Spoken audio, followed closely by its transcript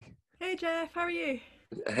Hey Jeff, how are you?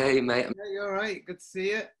 Hey mate, Yeah, you all right? Good to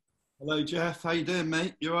see you. Hello, Jeff. How you doing,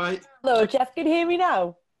 mate? You all right? Hello, Jeff. Can you hear me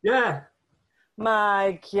now? Yeah.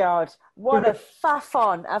 My God, what a faff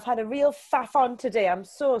on. I've had a real faff on today. I'm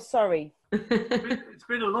so sorry. It's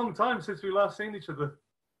been a long time since we last seen each other.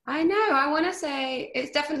 I know. I want to say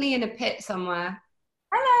it's definitely in a pit somewhere.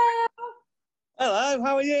 Hello, Hello,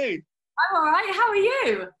 how are you? I'm all right. How are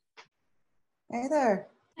you? Hey there.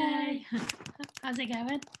 Hey, how's it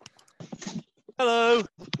going? Hello.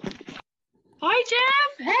 Hi,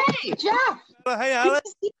 Jeff. Hey, Jeff. Oh, hey, Good Alex.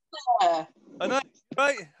 to see you there. I know.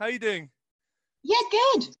 Right, how you doing? Yeah,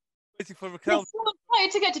 good. Waiting for I'm Raquel. so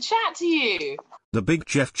excited to get to chat to you. The Big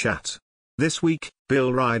Jeff Chat. This week,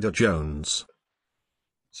 Bill Ryder-Jones.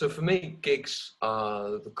 so for me, gigs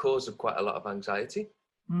are the cause of quite a lot of anxiety,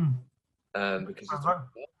 because it's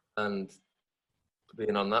and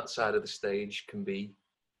being on that side of the stage can be.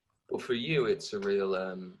 But for you, it's a real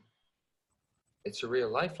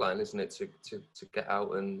lifeline, isn't it? To get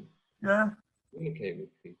out and communicate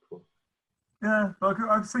with people. Yeah,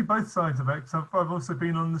 I see both sides of it. Cause I've also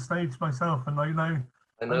been on the stage myself, and I know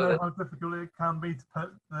how difficult it can be to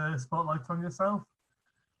put the spotlight on yourself.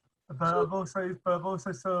 But I've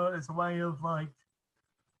also saw it as a way of, like,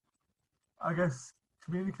 I guess,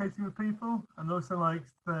 communicating with people, and also, like,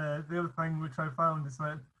 the other thing which I found is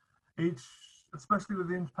that especially with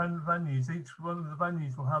the independent venues, each one of the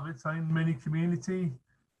venues will have its own mini community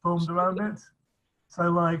formed around it. So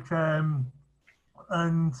like, I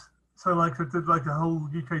did like a whole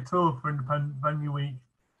UK tour for Independent Venue Week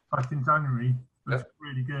back in January, which was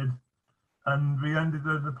really good. And we ended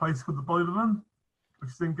at a place called the Boiler Room,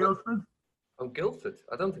 which is in Guildford. Oh, Guildford.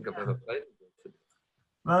 I don't think I've ever played in Guildford.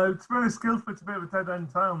 No, to be honest, Guildford's a bit of a dead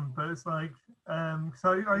end town, but it's like,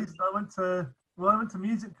 so I went to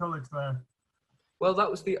music college there. Well,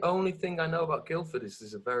 that was the only thing I know about Guildford is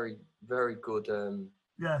there's a very, very good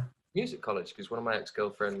music college, because one of my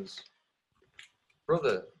ex-girlfriend's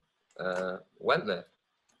brother went there.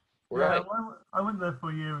 Right. Yeah, I went there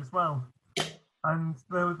for a year as well, and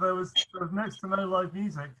there was next to no live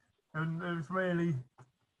music, and it was really,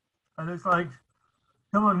 and it's like,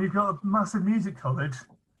 come on, you've got a massive music college,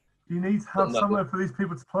 you need to have somewhere for these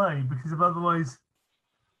people to play, because otherwise,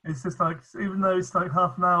 it's just like, even though it's like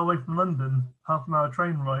half an hour away from London, half an hour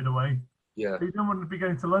train ride away, you don't want to be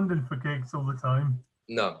going to London for gigs all the time.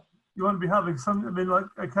 No. You want to be having some, I mean, like,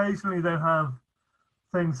 occasionally they have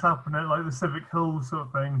things happen at, like, the Civic Hall sort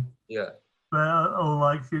of thing. Yeah. But, or,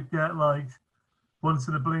 like, you'd get, like, once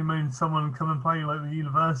in a blue moon, someone come and play, like, the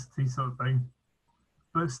university sort of thing.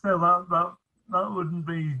 But still, that wouldn't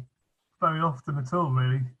be very often at all,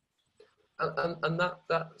 really. And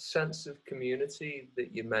that sense of community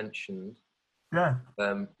that you mentioned,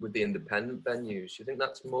 with the independent venues, you think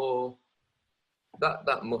that's more,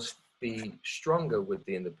 that must be stronger with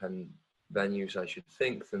the independent venues, I should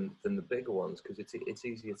think, than the bigger ones, because it's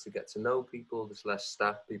easier to get to know people. There's less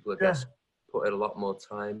staff. People, I guess, put a lot more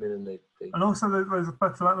time in, and they and also there's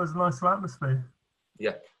a nicer atmosphere.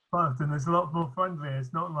 Yeah. But and there's a lot more friendly.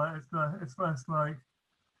 It's not like it's less like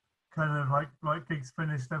kind of like gigs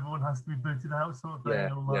finished, everyone has to be booted out sort of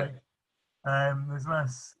thing. There's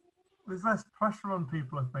less pressure on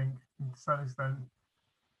people, I think, to some extent,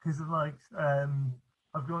 because of like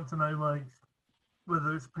I've got to know, like,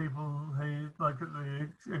 whether it's people who, like, at the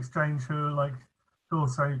exchange who are like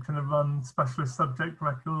also kind of run specialist subject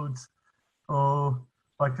records, or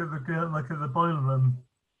like at the Boiler Room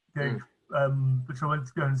gig, which I went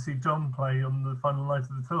to go and see John play on the final night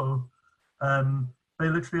of the tour. They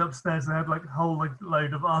literally upstairs, they had like a whole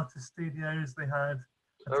load of artist studios. They had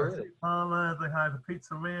a tattoo parlor. They had a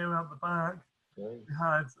pizzeria out the back. They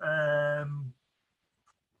had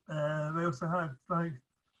they also had like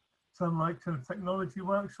some like kind of technology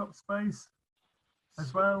workshop space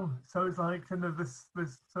as well. So it's like kind of this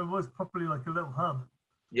so it was properly like a little hub.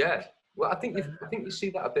 Yeah. Well, I think you see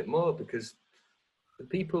that a bit more, because the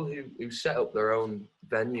people who set up their own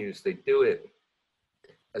venues, they do it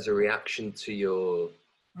as a reaction to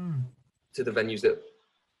to the venues that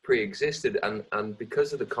pre-existed, and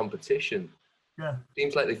because of the competition, it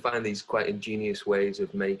seems like they find these quite ingenious ways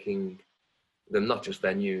of making them not just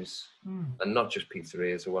venues and not just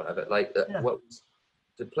pizzerias or whatever. Like what was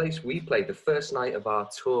the place we played the first night of our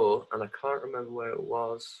tour, and I can't remember where it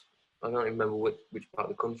was. I don't even remember which part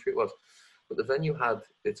of the country it was, but the venue had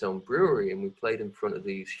its own brewery, and we played in front of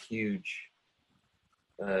these huge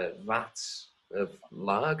vats of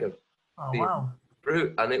lager. Oh, wow.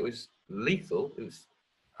 Brewed, and it was lethal. It was.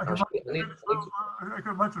 I can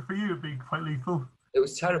imagine for you it'd be quite lethal. It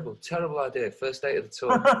was terrible idea. First day of the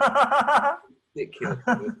tour. Ridiculous.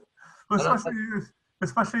 Well, especially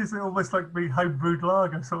Especially it's almost like the home brewed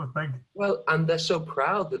lager sort of thing. Well, and they're so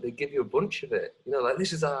proud that they give you a bunch of it. You know, like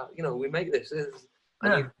this is our, you know, we make this.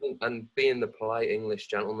 And being the polite English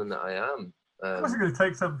gentleman that I am, Of course, you're going to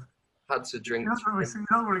take some. had to drink. You're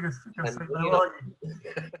not really going to say no, are you?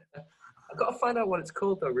 I've got to find out what it's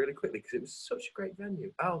called though, really quickly, because it was such a great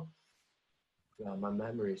venue. Oh, my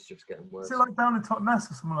memory is just getting worse. Is it like down in Totnes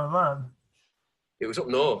or something like that? It was up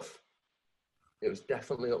north. It was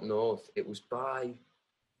definitely up north. It was by.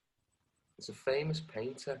 It's a famous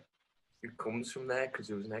painter who comes from there because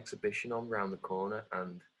there was an exhibition on round the corner,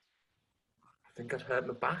 and I think I'd hurt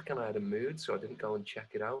my back and I had a mood, so I didn't go and check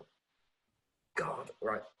it out. God,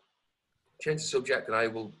 right. Change the subject, and I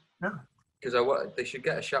will. Yeah. Because they should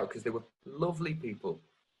get a shout because they were lovely people.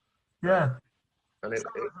 Yeah. And it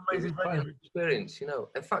was quite an experience, you know.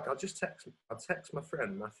 In fact, I'll text my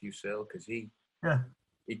friend Matthew Searle because he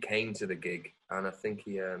came to the gig, and I think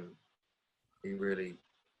he really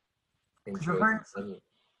enjoyed it.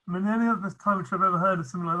 I mean, the only other time which I've ever heard of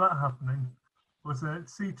something like that happening was at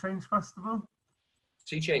Sea Change Festival.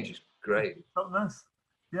 Sea Change is great. Totnes,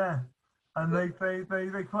 yeah. And they quite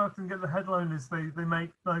often get the headliners. They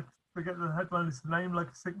make like they get the headliners to name like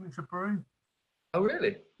a signature brew. Oh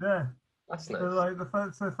really? Yeah. That's nice. So like the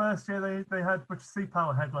first year they had British Sea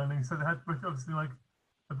Power headlining, so they had obviously like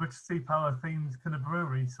a British Sea Power themed kind of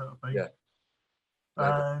brewery sort of thing. Yeah.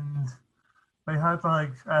 And they had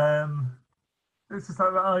like it's just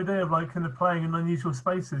like that idea of like kind of playing in unusual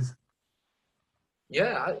spaces.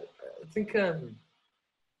 Yeah, I think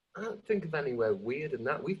I don't think of anywhere weird than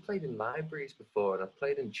that. We've played in libraries before, and I've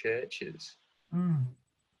played in churches.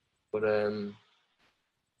 But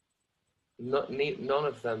none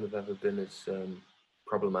of them have ever been as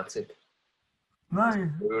problematic. No.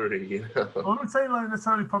 Brewery, you know. I wouldn't say like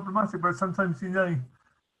necessarily problematic, but sometimes, you know,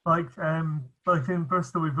 like in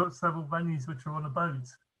Bristol, we've got several venues which are on a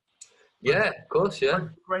boat. Yeah, of course, yeah.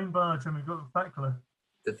 Like the Grain Barge, and we've got the Thekla.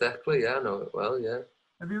 The Thekla, yeah, I know it well, yeah.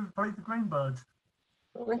 Have you ever played the Grain Barge?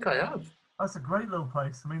 I think I have. That's a great little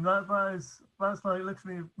place. I mean, that's like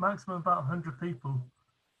literally maximum about 100 people.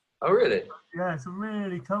 Oh, really? Yeah, it's a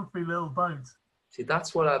really comfy little boat.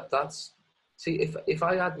 See, if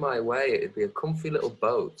I had my way, it'd be a comfy little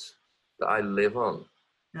boat that I live on.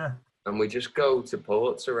 Yeah. And we just go to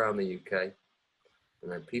ports around the UK,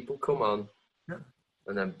 and then people come on,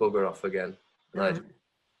 and then bugger off again. Yeah.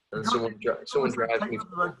 And someone drives me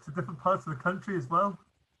like, to different parts of the country as well.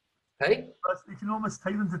 Hey? You can almost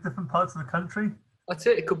take them to different parts of the country. That's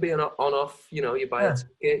it. It could be an on-off. You know, you buy a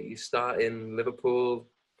ticket, you start in Liverpool,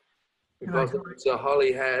 you go to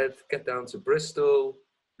Holyhead, get down to Bristol.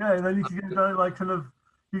 Yeah, and then you can go like you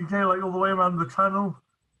can go like all the way around the Channel.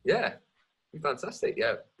 Yeah, be fantastic.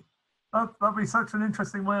 Yeah. That'd be such an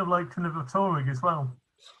interesting way of like kind of a touring as well.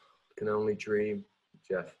 Can only dream,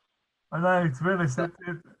 Jeff. I know. To be honest,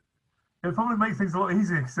 it'd probably make things a lot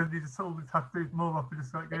easier because then you just sort of have to do more up and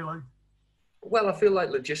just like go like. Well, I feel like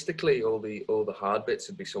logistically, all the hard bits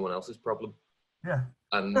would be someone else's problem. Yeah.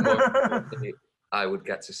 And more importantly, I would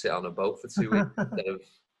get to sit on a boat for 2 weeks instead of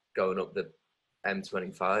going up the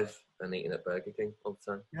M25 and eating at Burger King all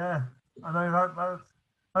the time. Yeah, I know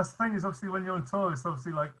that's the thing is obviously when you're on tour, it's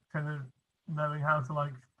obviously like kind of knowing how to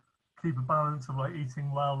like keep a balance of like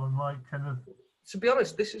eating well and like kind of. To be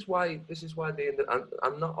honest, this is why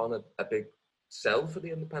I'm not on a big sell for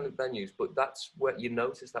the independent venues, but that's where you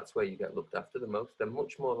notice that's where you get looked after the most. They're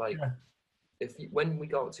much more like when we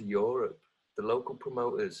go to Europe, the local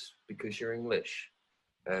promoters, because you're English,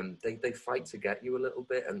 they fight to get you a little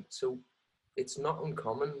bit, and so it's not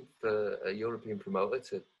uncommon for a European promoter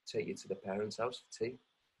to take you to the parents' house for tea.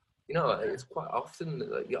 You know, it's quite often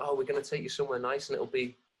like, we're going to take you somewhere nice, and it'll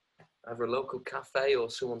be either a local cafe or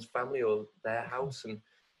someone's family or their house. And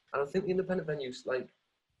I think the independent venues, like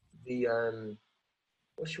the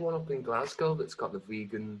what's your one up in Glasgow that's got the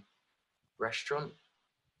vegan restaurant?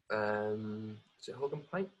 Is it Hug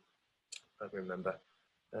and Pint? I don't remember.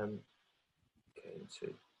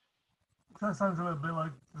 That sounds a little bit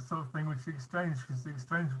like the sort of thing which the Exchange, because the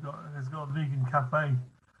Exchange has got a vegan cafe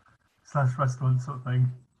 / restaurant sort of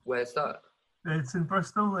thing. Where's that? It's in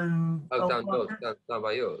Bristol. Down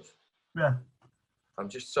by yours. Yeah. I'm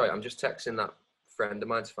just texting that friend of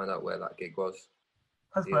mine to find out where that gig was.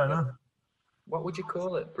 That's fair enough. What would you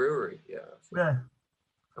call it? Brewery? Yeah. Yeah.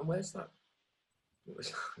 And where's that?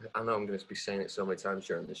 I know I'm going to be saying it so many times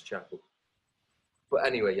during this chat. But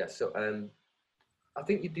anyway, yeah. So I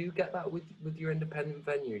think you do get that with your independent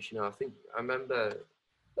venues. You know, I remember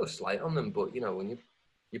no slight on them, but you know, when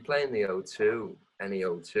you're playing the O2, any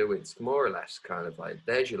O2, it's more or less kind of like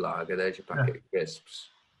there's your lager, there's your packet of crisps.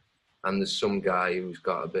 and there's some guy who's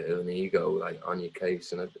got a bit of an ego, like, on your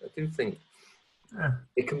case. And I do think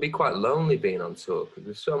it can be quite lonely being on tour because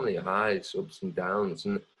there's so many highs, ups and downs.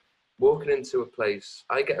 And walking into a place,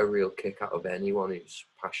 I get a real kick out of anyone who's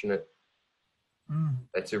passionate.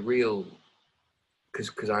 It's a real,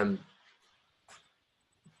 because I'm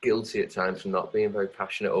guilty at times for not being very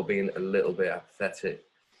passionate or being a little bit apathetic.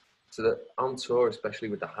 So that on tour, especially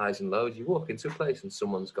with the highs and lows, you walk into a place and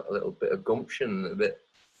someone's got a little bit of gumption, a bit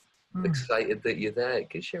excited that you're there. It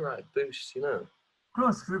gives you a right boost, you know. Of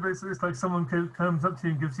course, because it's like someone comes up to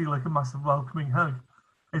you and gives you like a massive welcoming hug.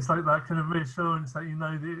 It's like that kind of reassurance that you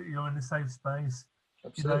know that you're in a safe space.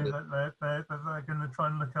 Absolutely. You know that they're going to try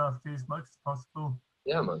and look after you as much as possible.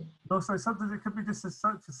 Yeah, man. Also, sometimes it could be just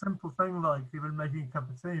such a simple thing like even making a cup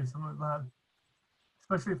of tea or something like that.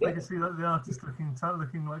 Especially if they can see like the artist looking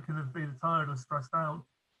like kind of either tired or stressed out.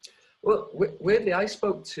 Well, weirdly, I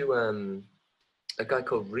spoke to a guy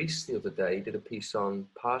called Reese the other day. He did a piece on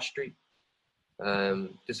Parr Street.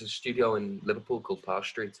 There's a studio in Liverpool called Parr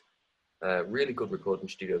Street. Really good recording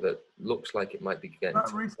studio that looks like it might be getting.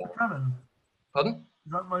 Is that Reese Buchanan? Pardon?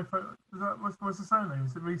 Is that my phone? What's the surname?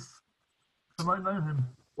 Is it Reese? I might know him.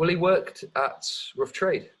 Well, he worked at Rough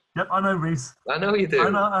Trade. Yep, I know Reese. I know you do. I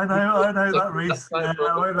know that Reese. Yeah,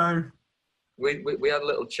 I know. We had a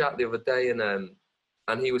little chat the other day, and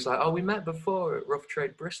he was like, "Oh, we met before at Rough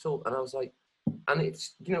Trade Bristol," and I was like, "And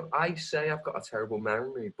it's, you know, I say I've got a terrible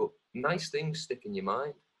memory, but nice things stick in your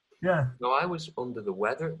mind." Yeah. No, I was under the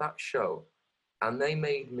weather at that show, and they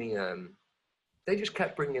made me. They just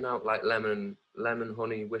kept bringing out like lemon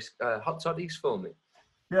honey whisk hot toddies for me.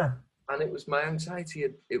 Yeah. And it was my anxiety.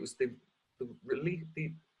 It was the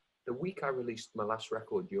week I released my last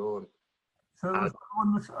record, Yawn. So it was the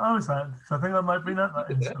one which I was at. So I think I might have been at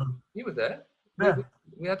that incident. You were there. Yeah.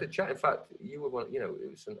 We had a chat. In fact, you were one. You know,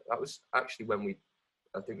 that was actually when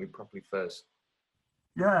I think we properly first.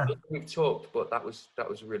 Yeah. We've talked, but that was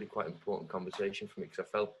a really quite important conversation for me because I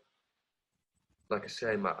felt, like I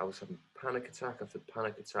say, I was having panic attack after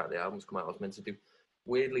panic attack. The album's come out. I was meant to do.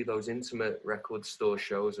 Weirdly, those intimate record store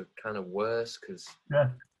shows are kind of worse because. Yeah.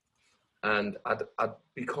 And I'd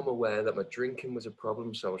become aware that my drinking was a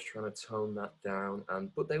problem, so I was trying to tone that down.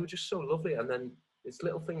 But they were just so lovely. And then it's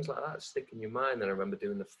little things like that stick in your mind. And I remember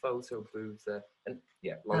doing the photo booth there. And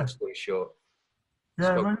yeah, long story short. Yeah,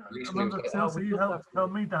 I remember Chelsea, you helped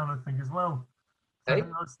calm me down, I think, as well. So Hey?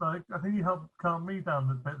 I think you helped calm me down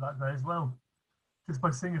a bit that day as well. Just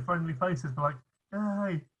by seeing your friendly faces, but like, yeah,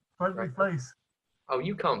 hey, friendly face. Oh,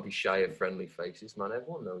 you can't be shy of friendly faces, man.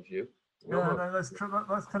 Everyone knows you. Yeah, no, that's true.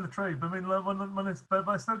 That's kind of true. But I mean, like, but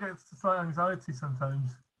I still get slight anxiety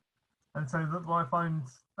sometimes. And so what I find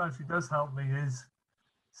actually does help me is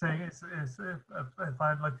saying if I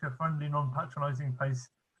had like a friendly, non-patronising face.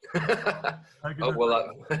 Oh,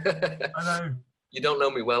 well, I know. You don't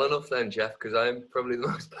know me well enough then, Jeff, because I'm probably the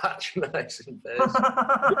most patronising person.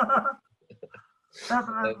 Yeah,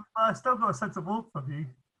 but I still got a sense of warmth of you.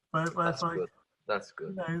 But it's like, good. That's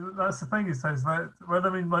good. You know, that's the thing is that when I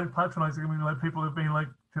mean like patronising, I mean like people are being like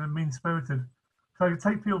kind of mean-spirited. So I can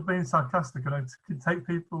take people being sarcastic, and I can take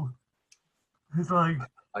people who's like.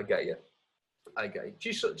 I get you. Do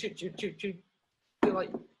you feel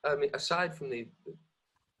like, I mean, aside from do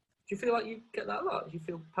you feel like you get that a lot? Do you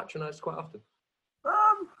feel patronised quite often?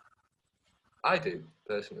 I do,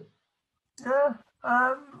 personally. Yeah.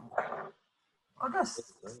 I guess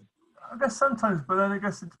sometimes, but then I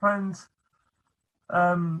guess it depends.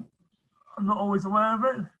 I'm not always aware of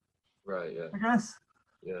it. Right. Yeah. I guess.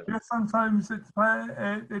 Yeah. I guess sometimes it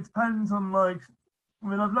depends on like. I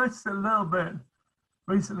mean, I've noticed it a little bit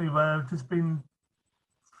recently where I've just been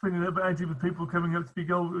feeling a little bit edgy with people coming up to me,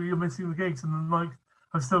 "Oh, you're missing the gigs," and then like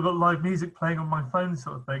I've still got live music playing on my phone,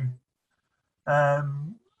 sort of thing.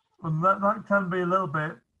 And that can be a little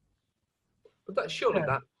bit. But that surely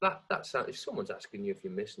that sounds. If someone's asking you if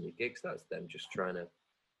you're missing your gigs, that's them just trying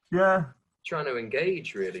to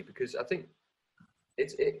engage, really, because I think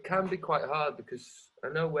it can be quite hard because I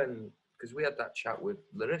know because we had that chat with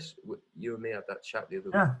Larissa, you and me had that chat the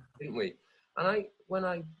other week, didn't we? And when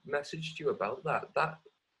I messaged you about that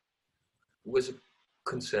was a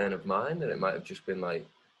concern of mine that it might have just been like,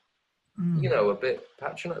 you know, a bit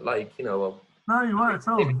passionate, like, you know. No, you weren't at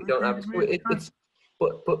all. You don't have to.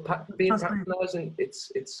 But being patronising,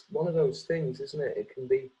 it's one of those things, isn't it? It can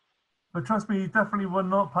be. But trust me, you definitely were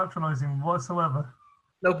not patronising whatsoever.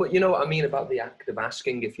 No, but you know what I mean about the act of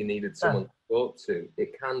asking if you needed someone to talk to.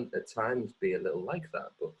 It can at times be a little like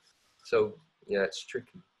that, but so yeah, it's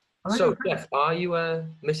tricky. So Jeff, are you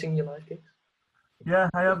missing your live gigs? Yeah,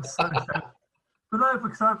 I am. But no,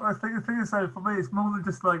 because I think the thing is, though, for me, it's more than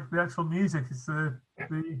just like the actual music. It's the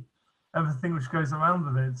everything which goes around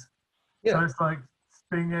with it. Yeah. So it's like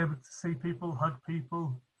being able to see people, hug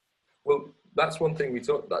people. Well, that's one thing we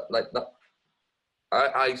talked about. Like that,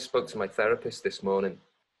 I spoke to my therapist this morning,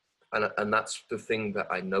 and that's the thing that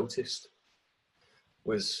I noticed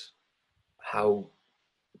was how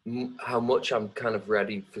much I'm kind of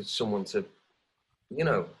ready for someone to, you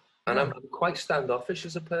know, and I'm quite standoffish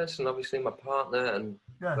as a person. Obviously, my partner and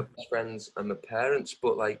my best friends and my parents,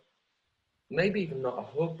 but like maybe even not a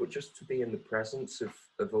hug, but just to be in the presence of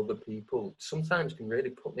other people sometimes can really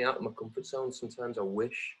put me out of my comfort zone. Sometimes I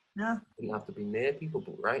wish I didn't have to be near people,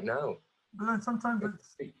 but right now, but then sometimes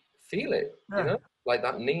it's feel it, you know, like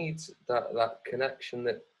that needs that connection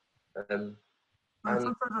that. And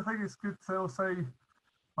sometimes I think it's good to also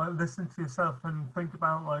like listen to yourself and think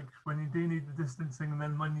about like when you do need the distancing, and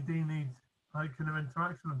then when you do need like kind of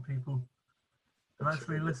interaction with people, and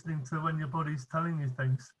actually listening to when your body's telling you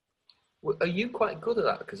things. Well, are you quite good at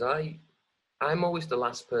that? Because I'm always the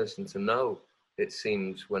last person to know, it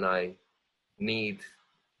seems, when I need,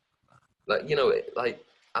 like, you know, like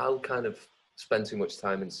I'll kind of spend too much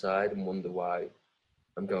time inside and wonder why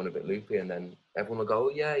I'm going a bit loopy, and then everyone will go,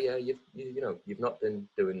 oh, yeah, you know, you've not been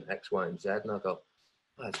doing X, Y, and Z, and I'll go,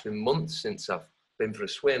 oh, it's been months since I've been for a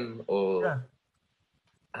swim, or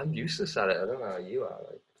I'm useless at it. I don't know how you are.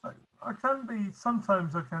 Like, I can be,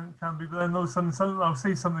 sometimes I can be, but then all of a sudden I'll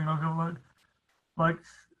see something, I'll go like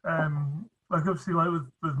obviously like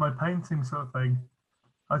with my painting sort of thing,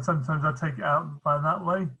 sometimes I take it out by that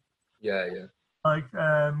way. Yeah. Like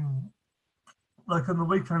on the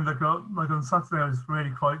weekend I got, like on Saturday I was really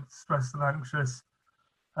quite stressed and anxious.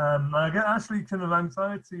 I get actually kind of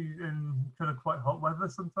anxiety in kind of quite hot weather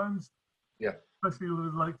sometimes. Yeah. Especially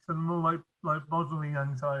with like some more like bodily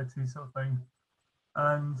anxiety sort of thing.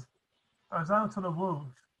 And I was out on a walk,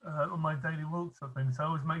 on my daily walk sort of thing. So I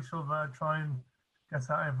always make sure that I try and get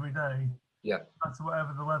out every day. Yeah. No matter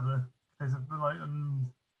whatever the weather. Because like,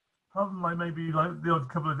 apart from like maybe like the odd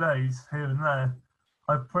couple of days here and there,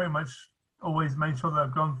 I've pretty much always made sure that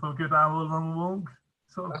I've gone for a good hour long walk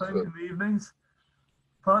sort of thing in the evenings.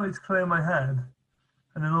 Partly to clear my head,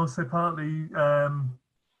 and then also partly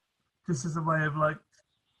just as a way of like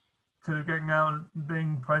kind of getting out and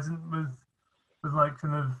being present with like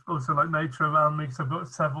kind of also like nature around me, because I've got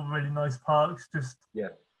several really nice parks just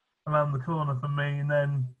around the corner from me, and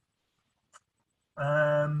then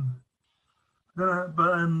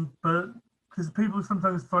but because people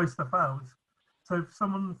sometimes throw stuff out, so if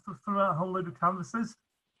someone threw out a whole load of canvases,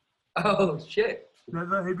 oh shit,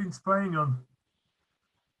 that he'd been spraying on.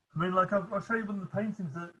 I mean, like I'll show you one of the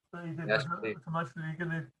paintings that he did. Yes, which I'm actually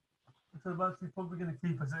probably going to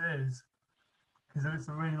keep as it is, because it's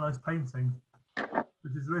a really nice painting,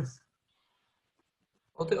 which is this.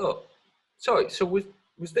 Hold it up. Sorry, so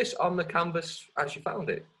was this on the canvas as you found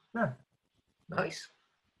it? Yeah. Nice.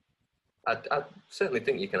 I certainly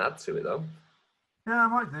think you can add to it though. Yeah, I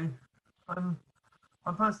might do.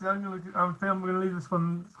 I'm personally, I think I'm gonna leave this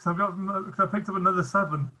one because I picked up another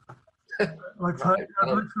 7. Like right, I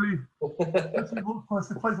literally walked past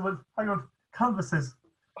the place and went, hang on, canvases.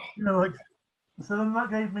 You know, like, so then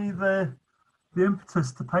that gave me the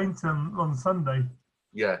impetus to paint on Sunday.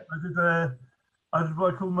 Yeah. I did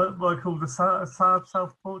what I call the sad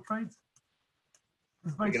self-portrait.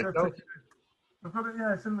 It's basically I've got it,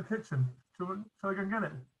 yeah, it's in the kitchen. Shall I go and get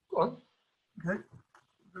it? Go on. Okay.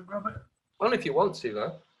 Go grab it. Only if you want to,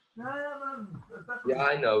 though. Yeah, man. Yeah,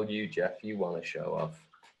 I know you, Jeff. You want to show off.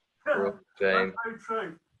 Shame. That's so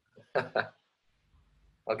true.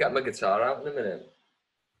 I'll get my guitar out in a minute.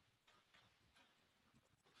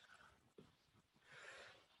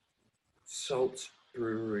 Salt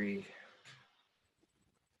Brewery.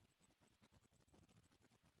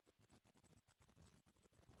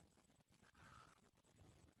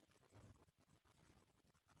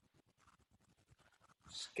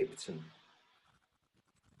 Skipton.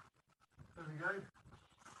 There we go.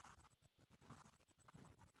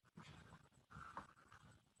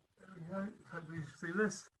 There we go. Hopefully you can see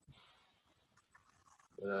this.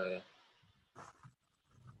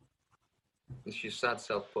 It's your sad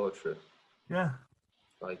self-portrait. Yeah.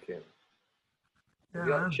 Like it. Yeah, you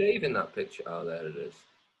got a shave in that picture? Oh, there it is.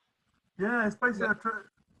 Yeah, it's basically,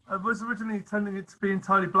 I was originally intending it to be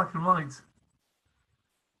entirely black and white.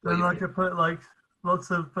 Then like I put like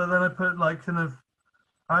lots of, but then I put like kind of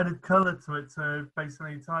added colour to it to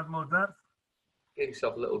basically add more depth. Get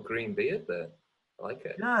yourself a little green beard there. I like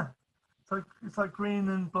it. Yeah, it's like green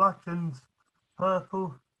and black and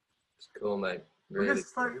purple. It's cool, mate. Really. I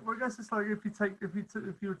guess it's like if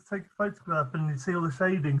you were to take a photograph and you see all the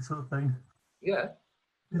shading sort of thing. Yeah.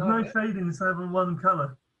 There's no shading, it's over one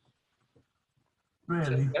colour.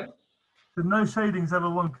 Really. There's no shadings, ever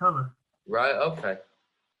one colour. Right. Okay.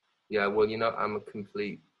 Yeah. Well, I'm a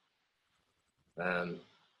complete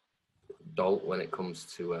dolt when it comes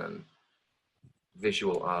to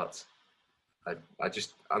visual art.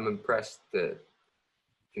 I'm impressed that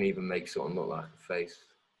you can even make someone look like a face.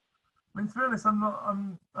 I mean, to be honest,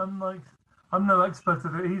 I'm no expert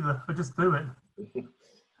at it either. I just do it.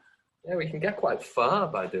 Yeah, we can get quite far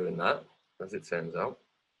by doing that, as it turns out.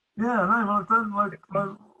 Yeah, I know.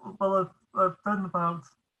 Well, I've done about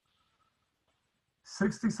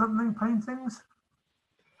 60-something paintings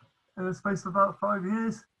in the space of about 5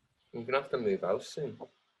 years. We're gonna have to move house soon.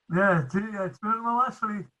 Yeah, well,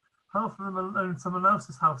 actually, half of them are in someone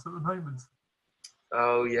else's house at the moment.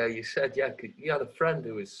 Oh yeah, you said you had a friend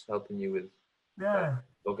who was helping you with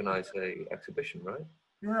organise a exhibition, right?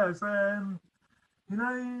 Yeah, it's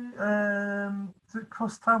is it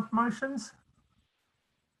Crosstown Promotions?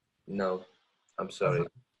 No, I'm sorry.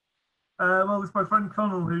 Well, it's my friend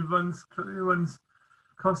Connell who runs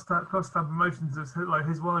Crosstown Promotions. It's like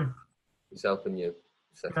his wife. He's helping you.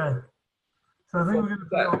 Yeah. So I think we're going to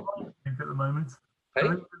do it online at the moment. Hey?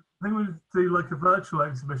 I think we do like a virtual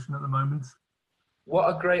exhibition at the moment. What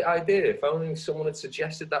a great idea! If only someone had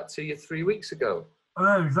suggested that to you 3 weeks ago. I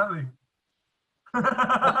know, exactly.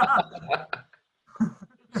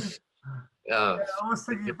 Yeah, I was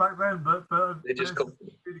thinking it back then, but they just come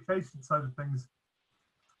the communication side of things.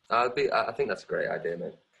 I think that's a great idea,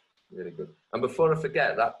 mate. Really good. And before I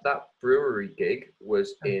forget, that brewery gig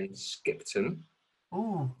was in Skipton.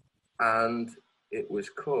 Ooh. And it was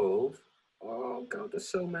called, oh God, there's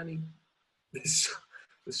so many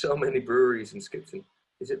breweries in Skipton.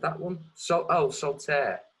 Is it that one?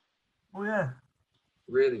 Saltaire. Oh yeah.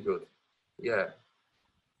 Really good. Yeah.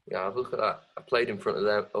 Yeah, look at that. I played in front of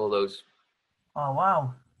them, all those. Oh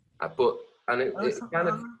wow. It's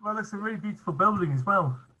a really beautiful building as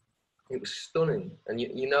well. It was stunning. And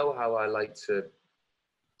you know how I like to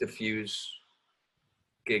diffuse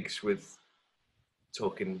gigs with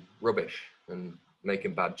talking rubbish and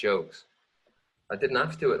making bad jokes. I didn't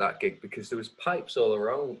have to at that gig because there was pipes all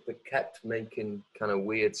around that kept making kind of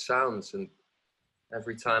weird sounds, and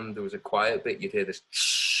every time there was a quiet bit you'd hear this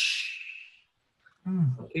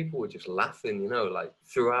people were just laughing, like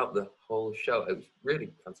throughout the whole show. It was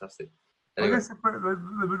really fantastic. Anyway. I guess they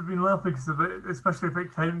would have been laughing because of it, especially if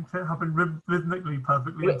it happened rhythmically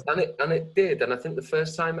perfectly. And it did. And I think the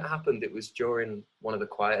first time it happened, it was during one of the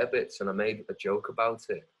quieter bits, and I made a joke about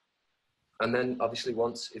it. And then obviously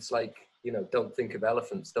once it's like, don't think of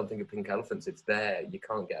elephants, don't think of pink elephants. It's there. You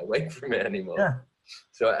can't get away from it anymore. Yeah.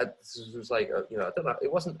 So it was like, I don't know.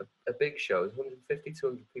 It wasn't a big show. It was 150,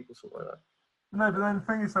 200 people, something like that. No, but then the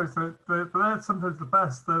thing is, they're sometimes the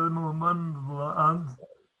best. They're the more memorable, and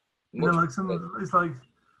it's like some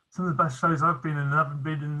of the best shows I've been in haven't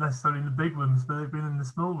been in necessarily in the big rooms, but they've been in the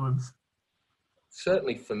small rooms.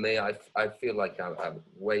 Certainly for me, I feel like I'm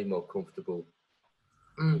way more comfortable.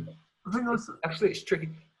 I think actually it's tricky.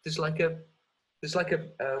 There's like a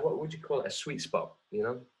what would you call it? A sweet spot,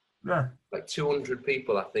 Yeah. Like 200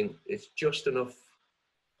 people. I think it's just enough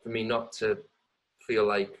for me not to feel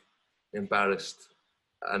like embarrassed,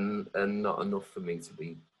 and not enough for me to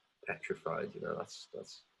be petrified. That's.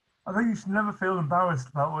 I think you should never feel embarrassed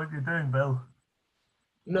about what you're doing, Bill.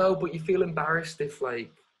 No, but you feel embarrassed if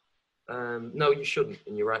no, you shouldn't,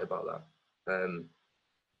 and you're right about that.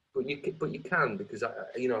 But you can, because I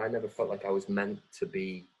never felt like I was meant to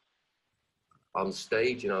be on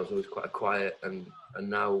stage. I was always quite quiet, and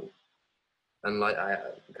now, and like I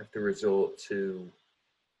have to resort to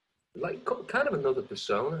like kind of another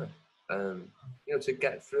persona, to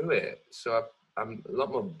get through it. So I'm a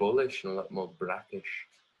lot more bullish and a lot more brackish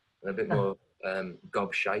and a bit more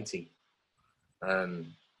gobshitey.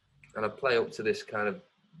 And I play up to this kind of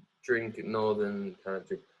northern kind of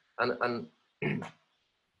drink,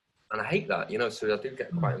 and I hate that, so I do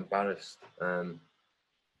get quite embarrassed.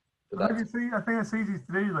 I think it's easy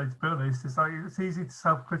to do, to be honest. It's easy to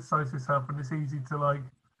self-criticize yourself, and it's easy to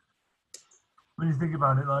when you think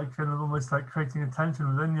about it, kind of almost like creating a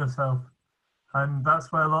tension within yourself. And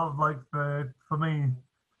that's where a lot of for me,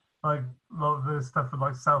 a lot of the stuff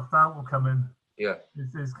with self-doubt will come in. Yeah.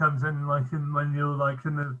 It comes in when you're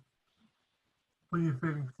when you're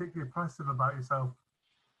feeling particularly passive about yourself.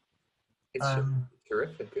 It's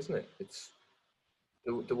terrific, isn't it? It's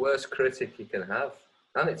the worst critic you can have.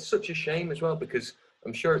 And it's such a shame as well, because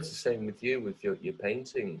I'm sure it's the same with you, with your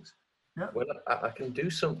paintings. Yeah. When I can do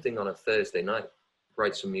something on a Thursday night,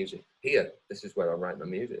 write some music. Here, this is where I write my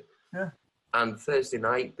music. Yeah. And Thursday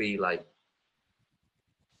night be like,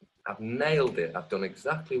 I've nailed it. I've done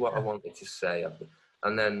exactly what I wanted to say.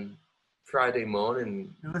 And then Friday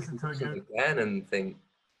morning You listen to it again and think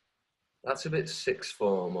that's a bit sixth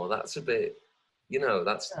form, or that's a bit, you know,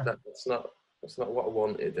 that's not what I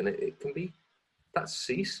wanted, and it can be that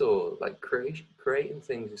seesaw. Like creating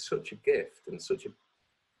things is such a gift and such a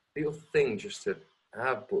beautiful thing just to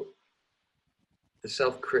have, but the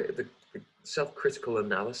self-critical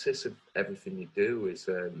analysis of everything you do is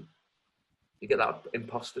you get that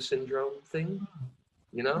imposter syndrome thing,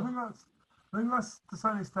 you know. I think that's to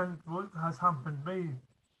some extent what has happened to me.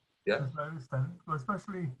 Yeah. To some extent,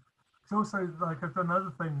 especially because also like I've done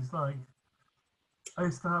other things. Like I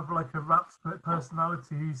used to have like a rap split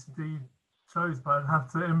personality who used to do shows, but I'd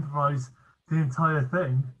have to improvise the entire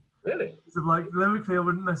thing. Really? So like lyrically, I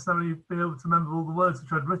wouldn't necessarily be able to remember all the words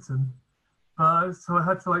which I'd written. But so I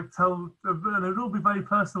had to like tell, and it would all be very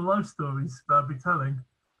personal life stories that I'd be telling.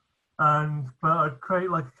 But I'd create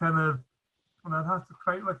like a kind of, and I'd have to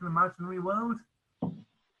create like an imaginary world.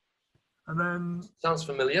 And then sounds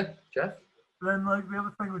familiar, Jeff. Then like the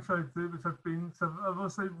other thing which I do, which I've been, so I've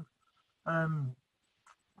also, up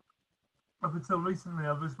until recently,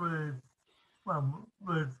 I was with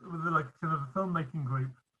like kind of a filmmaking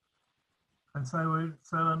group. And so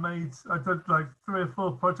I did like 3 or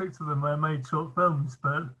 4 projects with them where I made short films,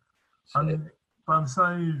 but I'm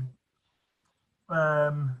so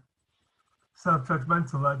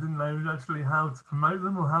self-judgmental that I didn't know actually how to promote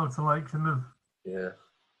them or how to like kind of kind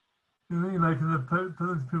of put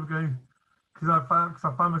them to people going, because I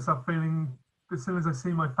found myself feeling as soon as I see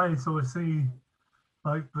my face or I see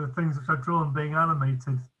like the things which I've drawn being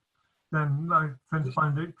animated, then I tend to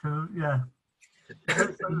find it kind of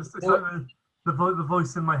it's like the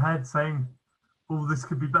voice in my head saying, "Oh, this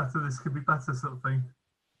could be better. This could be better," sort of thing.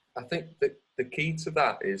 I think that the key to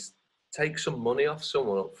that is take some money off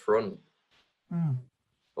someone up front,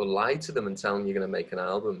 or lie to them and tell them you're going to make an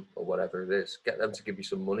album or whatever it is. Get them to give you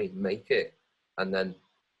some money, make it, and then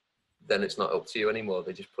it's not up to you anymore.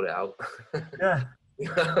 They just put it out. Yeah.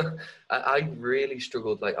 I really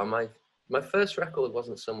struggled. Like on my first record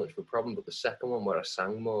wasn't so much of a problem, but the second one where I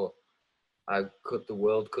sang more, the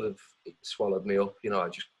world could have swallowed me up. You know,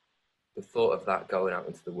 the thought of that going out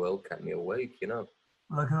into the world kept me awake. You know.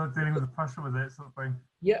 Like not dealing with the pressure with it, sort of thing.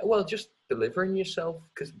 Yeah, well, just delivering yourself,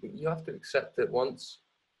 because you have to accept that once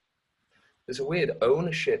there's a weird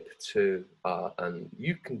ownership to art, and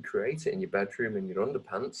you can create it in your bedroom in your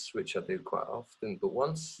underpants, which I do quite often. But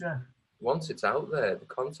once it's out there, the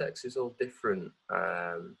context is all different,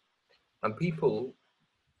 and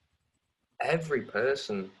every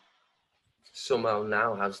person somehow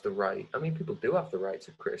now has the right. I mean, people do have the right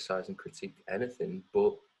to criticize and critique anything,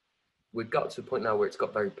 but we've got to the point now where it's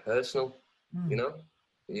got very personal. You know,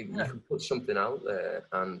 you can put something out there,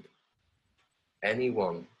 and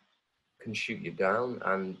anyone can shoot you down,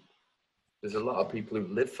 and there's a lot of people who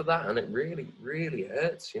live for that, and it really, really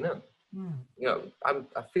hurts. You know, you know, I'm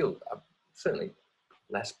certainly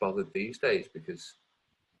less bothered these days because,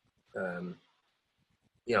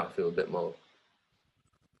 you know, I feel a bit more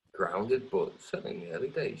grounded. But certainly in the early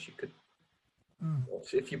days, you could.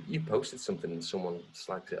 If you posted something and someone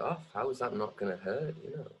slags it off, how is that not going to hurt?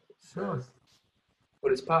 You know,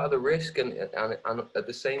 but it's part of the risk, and at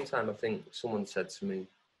the same time, I think someone said to me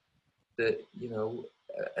that, you know,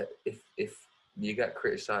 if you get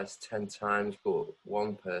criticised 10 times, but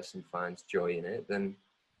one person finds joy in it, then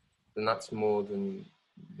that's more than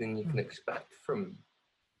you can expect from,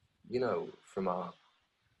 you know, from art.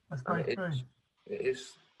 That's very true. It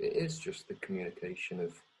is just the communication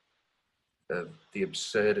of the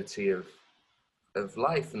absurdity of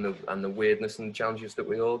life and the weirdness and the challenges that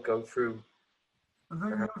we all go through. I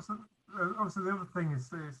think also the other thing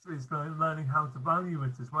is learning how to value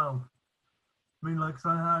it as well. I mean, like, so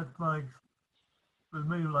I had like with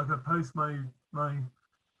me, like I post my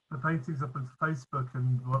paintings up onto Facebook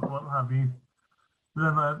and what have you.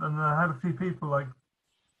 Then I had a few people like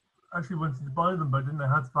actually wanted to buy them, but I didn't know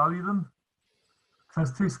how to value them. So I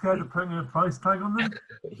was too scared of putting a price tag on them.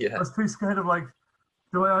 I was too scared of like,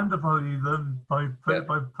 do I undervalue them by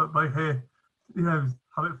here, you know,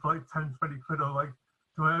 have it for like 10, 20 quid, or like,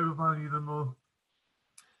 do I overvalue them or?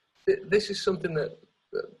 This is something that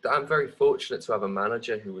I'm very fortunate to have a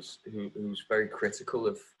manager who's very critical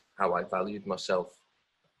of how I valued myself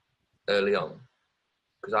early on,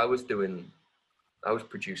 because I was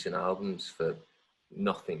producing albums for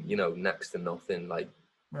nothing, you know, next to nothing, like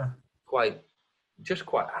quite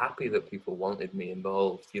happy that people wanted me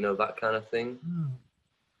involved, you know, that kind of thing.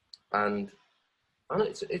 And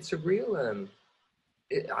it's a real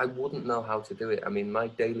I wouldn't know how to do it. I mean, my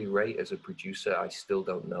daily rate as a producer, I still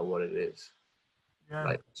don't know what it is.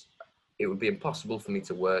 Like, it would be impossible for me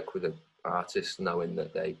to work with artists knowing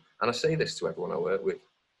that and I say this to everyone I work with,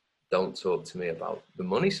 don't talk to me about the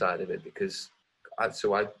money side of it, because I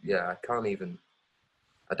can't even,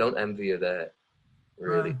 I don't envy you there,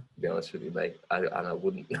 really, to be honest with you, mate. And I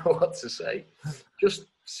wouldn't know what to say. Just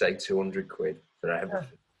say 200 quid for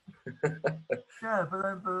everything. Yeah,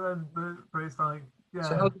 but it's like, yeah.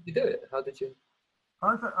 So how did you do it? How did you?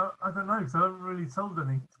 I don't know, because I haven't really sold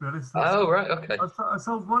any, to be honest. Oh, right, okay. I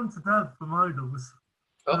sold one to Dad for my idols.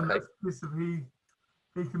 Okay. And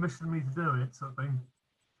he commissioned me to do it, sort of thing.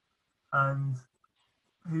 And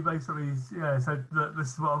he basically, said, look,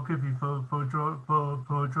 this is what I'll give you for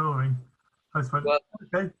drawing. I just went, well,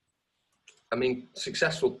 okay. I mean,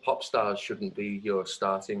 successful pop stars shouldn't be your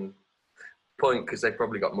starting point, because they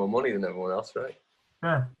probably got more money than everyone else, right?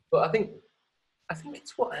 Yeah. But I think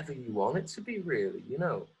it's whatever you want it to be, really. You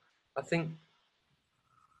know, I think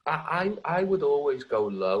I would always go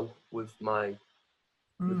low with what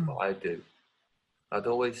I do. I'd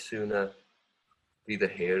always sooner be the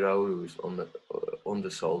hero who's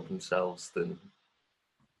undersold themselves than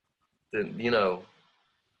you know.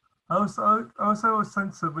 I also always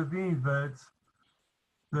sense it with you that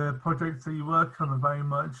the projects that you work on are very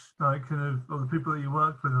much like or the people that you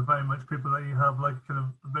work with are very much people that you have like kind of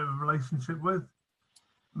a bit of a relationship with,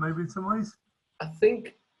 maybe in some ways. I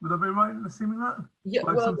think. Would I be right in assuming that? Yeah,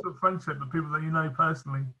 like some sort of friendship with people that you know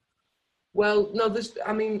personally. Well, no,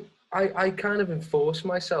 I kind of enforce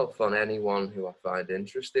myself on anyone who I find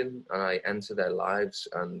interesting, and I enter their lives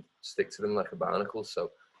and stick to them like a barnacle. So,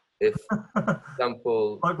 if, for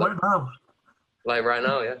example, like right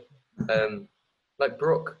now, yeah, like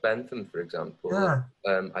Brooke Bentham, for example. Yeah,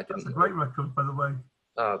 that's a great record, by the way.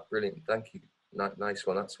 Oh, brilliant! Thank you. Nice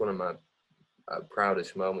one. That's one of my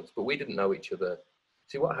proudest moments. But we didn't know each other.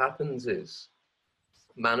 See, what happens is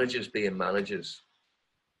managers being managers.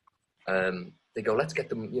 They go, let's get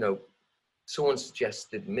them, someone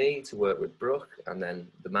suggested me to work with Brooke, and then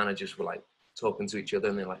the managers were like talking to each other,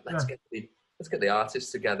 and they're like, let's get the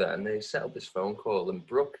artists together, and they set up this phone call, and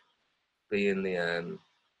Brooke, being the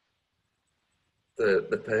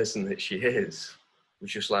person that she is,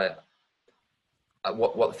 was just like,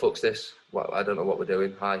 what the fuck's this? I don't know what we're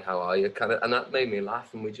doing. Hi, how are you? Kind of, and that made me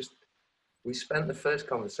laugh, and we spent the first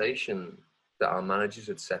conversation that our managers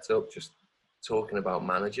had set up just talking about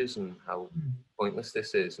managers and how pointless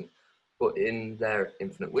this is, but in their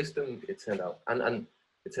infinite wisdom, it turned out, and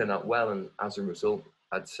it turned out well, and as a result,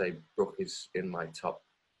 I'd say Brooke is in my top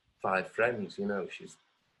 5 friends. She's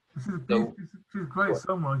a great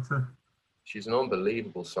songwriter. She's an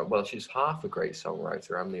unbelievable song. Well, she's half a great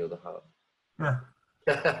songwriter. I'm the other half. Yeah.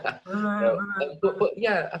 But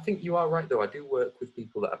yeah, I think you are right though. I do work with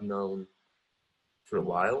people that I've known for a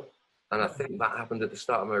while, and I think that happened at the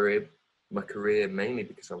start of my career mainly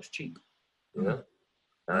because I was cheap, Then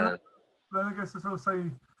I guess it's also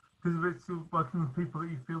because it's working with people that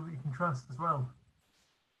you feel that you can trust as well.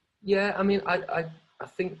 Yeah, I mean, I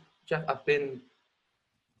think, Jeff, I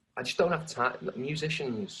just don't have time.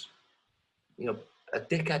 Musicians, a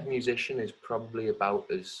dickhead musician is probably about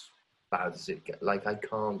as bad as it gets. Like, I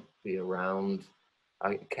can't be around.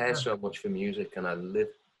 I care so much for music, and I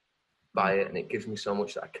live by it, and it gives me so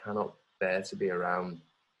much that I cannot bear to be around.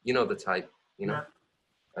 You know the type,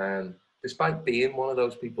 despite being one of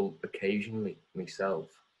those people occasionally myself.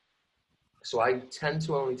 So I tend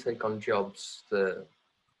to only take on jobs that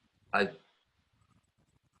I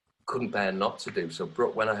couldn't bear not to do. So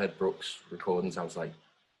when I heard Brooke's recordings, I was like,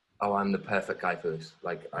 oh, I'm the perfect guy for this.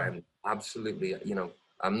 Like, I'm absolutely, I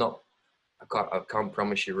can't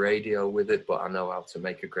promise you radio with it, but I know how to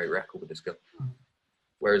make a great record with this girl.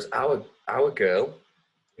 Whereas our girl,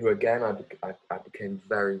 who again I became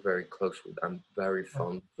very, very close with. I'm very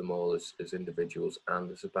fond of them all as individuals and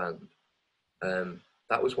as a band.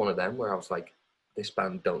 That was one of them where I was like, this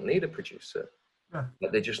band don't need a producer. Yeah.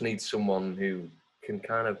 But they just need someone who can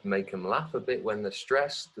kind of make them laugh a bit when they're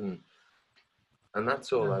stressed, and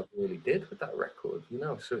that's all I really did with that record,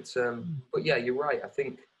 So it's but yeah, you're right.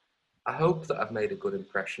 I hope that I've made a good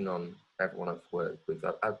impression on everyone I've worked with.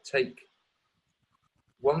 I'd take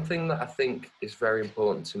one thing that I think is very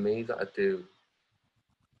important to me that I do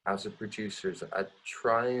as a producer is I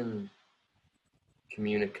try and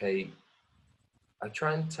communicate. I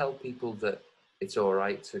try and tell people that it's all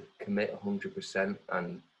right to commit 100%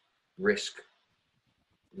 and risk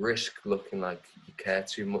looking like you care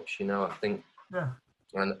too much. I think,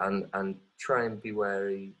 and try and be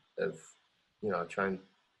wary of, try and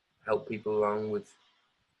help people along with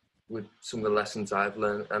some of the lessons I've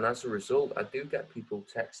learned, and as a result, I do get people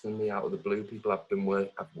texting me out of the blue. People I've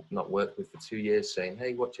not worked with for 2 years, saying,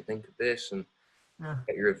 "Hey, what do you think of this?" And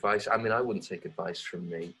get your advice. I mean, I wouldn't take advice from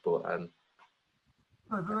me, but no,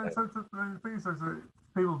 but the thing is that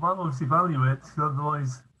people obviously value it.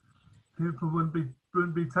 Otherwise, people wouldn't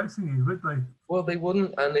be texting you, would they? Well, they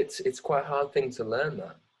wouldn't, and it's quite a hard thing to learn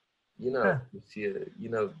that. You know, you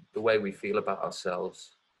know the way we feel about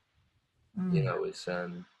ourselves. You know, is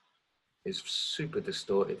super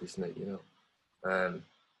distorted, isn't it? You know,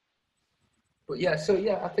 but yeah. So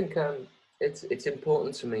yeah, I think it's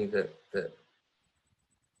important to me that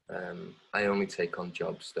I only take on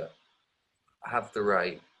jobs that have the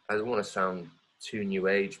right. I don't want to sound too new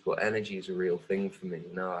age, but energy is a real thing for me.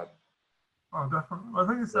 You know, oh, definitely. I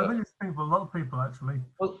think it's a thing for a lot of people actually.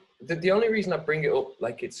 Well, the only reason I bring it up,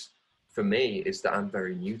 like it's for me, is that I'm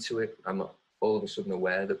very new to it. I'm not all of a sudden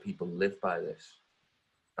aware that people live by this,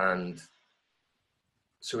 and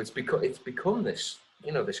so it's become this,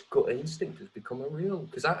 you know, this gut instinct has become a real.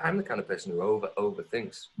 Because I'm the kind of person who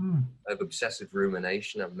overthinks. I have obsessive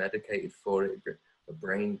rumination. I'm medicated for it. My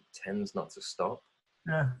brain tends not to stop.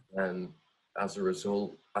 Yeah. And as a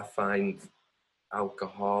result, I find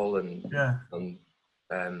alcohol and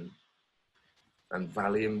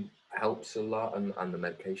Valium helps a lot, and the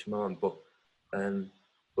medication I'm on. But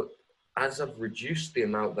as I've reduced the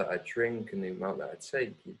amount that I drink and the amount that I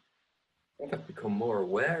take, I think I've become more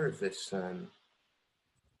aware of this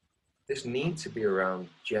this need to be around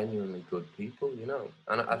genuinely good people, you know.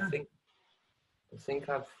 And I think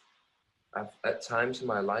I've at times in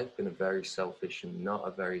my life been a very selfish and not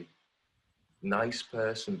a very nice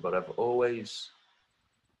person, but I've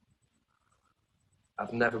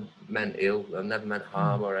never meant ill. I've never meant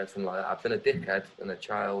harm or anything like that. I've been a dickhead and a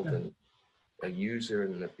child and a user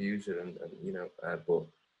and an abuser, and you know.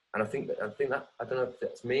 And I think that I don't know if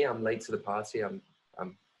that's me. I'm late to the party. I'm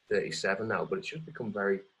 37 now, but it's just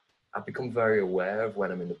I've become very aware of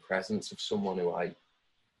when I'm in the presence of someone who I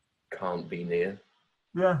can't be near.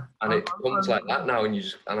 Yeah. And it comes like that now,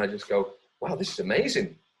 and I just go, wow, this is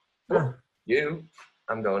amazing. Yeah.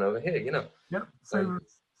 I'm going over here, you know. Yep. Same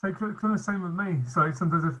kind of same with me. So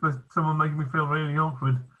sometimes if there's someone making me feel really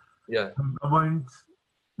awkward, I won't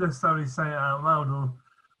necessarily say it out loud or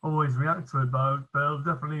always react to it, but it'll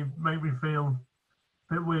definitely make me feel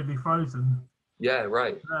a bit weirdly frozen. Yeah,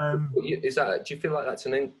 right. Do you feel like that's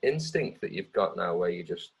an instinct that you've got now, where you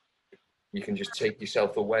can just take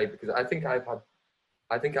yourself away? Because I think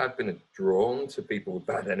I've been drawn to people with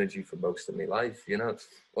bad energy for most of my life, you know,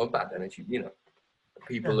 or bad energy, you know,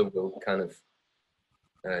 people who will kind of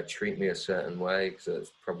treat me a certain way because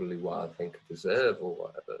that's probably what I think I deserve or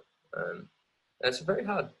whatever. It's a very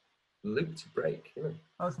hard loop to break, you know.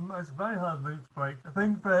 It's a very hard loop to break. I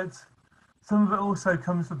think that some of it also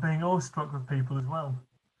comes from being awestruck with people as well.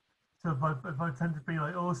 So if I tend to be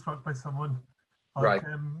like awestruck by someone, like,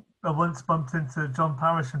 I once bumped into John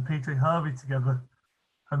Parrish and PJ Harvey together,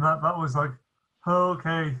 and that was like, oh,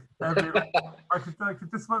 okay. I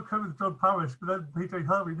could just about cope with John Parrish, but then PJ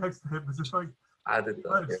Harvey next to him was just like, I did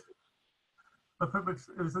that. Yeah. Pretty much,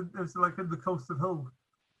 it was like in the Coast of Hull,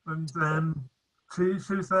 and she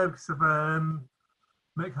was there because of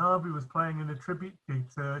Mick Harvey was playing in a tribute gig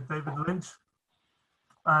to David Lynch,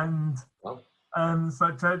 and so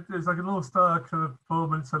it was like an all-star kind of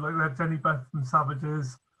performance. So like they had Jenny Beth from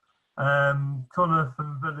Savages, Connor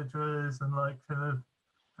from Villagers, and like kind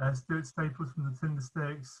of Stuart Staples from the Tinder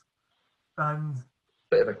Sticks, and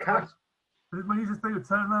bit of a cat. When you just think of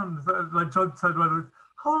turn around, like John turned around and went,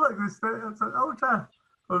 oh, like this thing. I was like, oh, Jeff.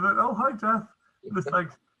 I was like, oh, hi, Jeff. And it's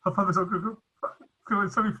like, I found myself going,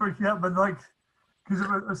 somebody freaking out, but like, because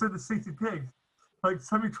I was in the seated gig, like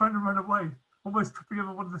somebody trying to run away, almost tripping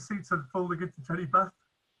over one of the seats and falling into Jenny Beth.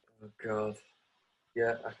 Oh, God.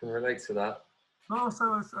 Yeah, I can relate to that.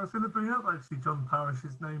 Also, I was going to bring up actually John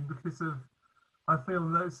Parrish's name because I feel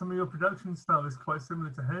that some of your production style is quite similar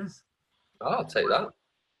to his. Oh, I'll take that.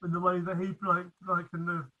 In the way that he in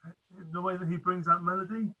the way that he brings out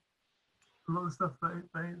melody, a lot of stuff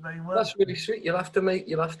they work. That's really sweet. You'll have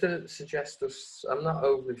to suggest us. I'm not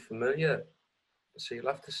overly familiar, so you'll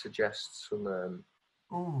have to suggest some.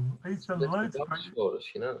 He's done loads of for us,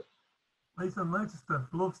 you know. He's done loads of stuff.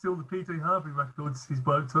 Loves all the PJ Harvey records he's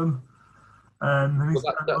worked on,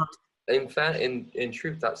 in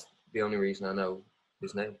truth, that's the only reason I know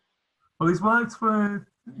his name. Well, he's worked with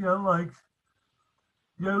like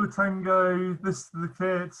Yo Tango, This to the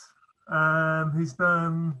Kid. He's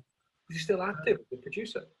done. Is he still active? The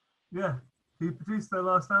producer? Yeah, he produced their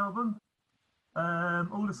last album.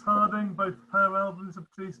 Aldous Harding, both her albums are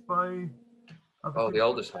produced by. The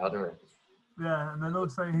Aldous Harding. Yeah, and then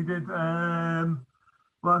also he did.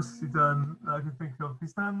 What else has he done that I can think of?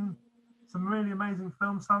 He's done some really amazing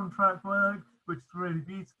film soundtrack work, which is really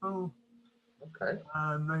beautiful. Okay.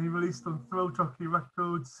 And he released on Thrill Jockey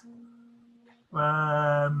Records. What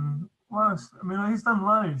else? I mean, he's done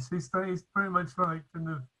loads. He's pretty much like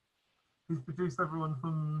he's produced everyone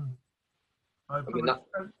from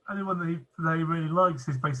anyone that he really likes.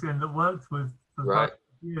 He's basically ended up worked with for the past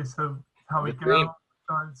years. So Howie Gale,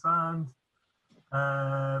 Giant Sand.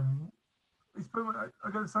 He's pretty much,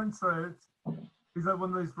 I get the sense that he's like one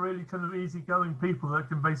of those really kind of easygoing people that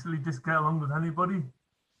can basically just get along with anybody.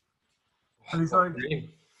 And he's like,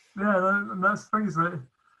 and that's the thing is that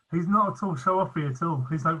he's not at all show-offy at all.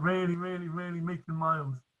 He's like really, really, really meek and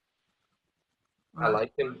mild. I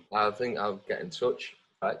like him. I think I'll get in touch.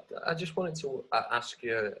 I just wanted to ask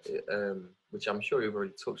you, which I'm sure you've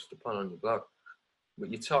already touched upon on your blog, but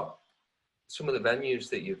you top some of the venues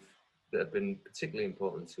that have been particularly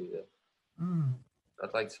important to you.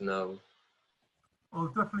 I'd like to know. Well,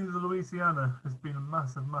 definitely the Louisiana has been a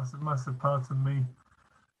massive, massive, massive part of me.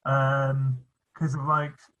 Because of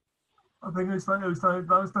like, I think it was like that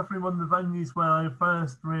was definitely one of the venues where I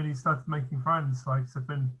first really started making friends. Like, it's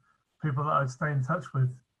been people that I'd stay in touch with.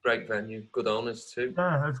 Great venue, good owners too.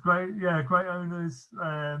 Yeah, it's great. Yeah, great owners.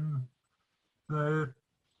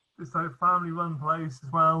 It's like a family-run place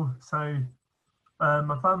as well. So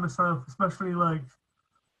I found myself, especially like.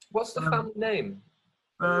 What's the family name?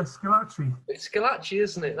 Scalacci. It's Scalacci,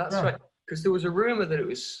 isn't it? That's right. Because there was a rumor that it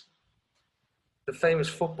was the famous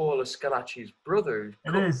footballer Scalacci's brother.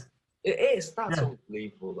 It is. It is. That's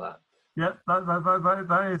unbelievable. That. Yeah,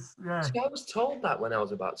 that is. Yeah. See, I was told that when I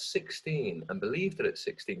was about 16 and believed it at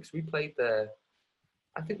 16 because we played there.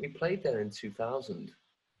 I think we played there in 2000. The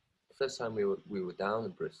first time we were down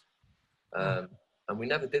in Bristol, and we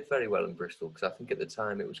never did very well in Bristol because I think at the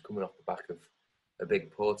time it was coming off the back of a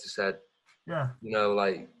big Portishead,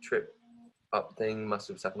 like trip up thing,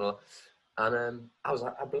 massive attack and all. And I was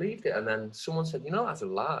like, I believed it, and then someone said, that's a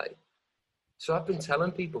lie. So I've been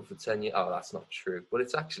telling people for 10 years, that's not true, but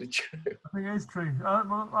it's actually true. I think it is true.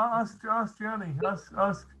 Ask Gianni.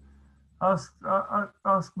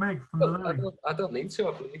 Ask Meg from the Louis. I don't need to.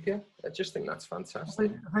 I believe you. I just think that's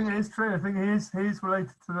fantastic. I think it is true. I think he is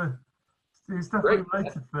related to the. He's definitely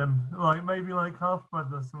related to them. Like maybe like half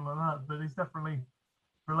brother or something like that. But he's definitely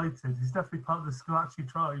related. He's definitely part of the Scalacci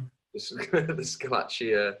tribe. The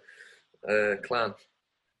Scalacci clan.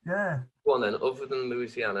 Yeah. Go on then. Other than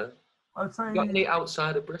Louisiana, I'd say. Got any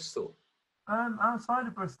outside of Bristol? Outside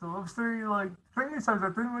of Bristol, obviously, like the thing is, I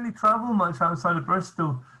didn't really travel much outside of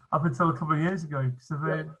Bristol up until a couple of years ago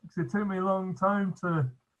because it took me a long time to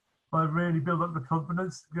really build up the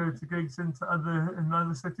confidence to go to gigs in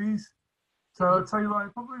other cities. So I'd say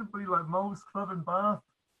probably like Moles Club in Bath.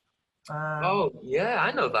 I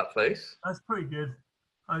know that place. That's pretty good.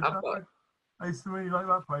 I used to really like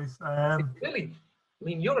that place. Really? I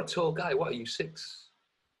mean, you're a tall guy. What are you, 6?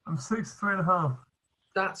 I'm 6'3.5".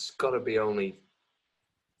 That's got to be only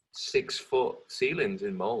 6 foot ceilings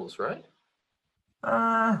in Moles, right? It's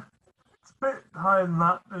a bit higher than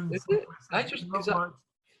that. Is it?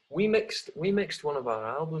 We mixed one of our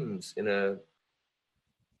albums in a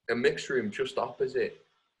mixed room just opposite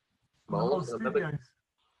Moles.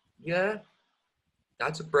 Yeah, I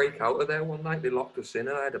had to break out of there one night. They locked us in,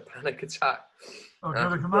 and I had a panic attack. Oh,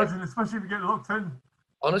 I can imagine, especially if you get locked in.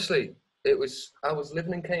 Honestly, I was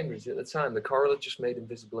living in Cambridge at the time. The Coral had just made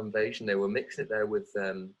Invisible Invasion. They were mixing it there with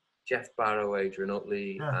Jeff Barrow, Adrian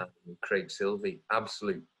Utley, and Craig Silvey.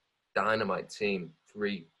 Absolute dynamite team.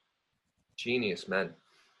 3 genius men.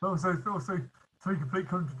 Also 3 complete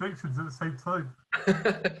contradictions at the same time.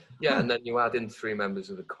 Yeah, and then you add in 3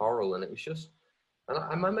 members of the Coral, and it was just. And I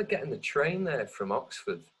remember getting the train there from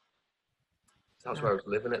Oxford. That's where I was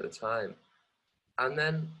living at the time. And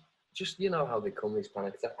then, just how they come, these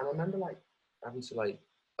panic attacks. And I remember having to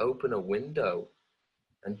open a window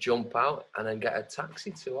and jump out and then get a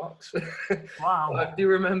taxi to Oxford. Wow. I do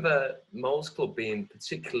remember Moles Club being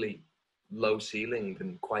particularly low ceilinged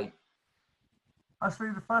and quite.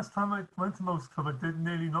 Actually, the first time I went to Moles Club, I did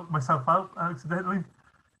nearly knock myself out accidentally.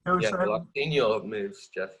 It was, I've seen your moves,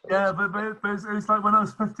 Jeff. Yeah, but it was like when I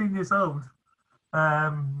was 15 years old.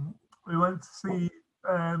 We went to see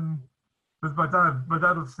with my dad. My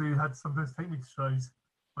dad obviously had sometimes take me to shows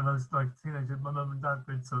when I was like a teenager. My mum and dad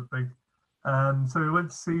did sort of thing. So we went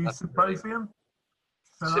to see Symposium.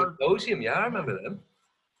 Symposium, I remember them.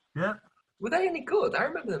 Yeah. Were they any good? I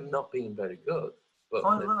remember them not being very good. But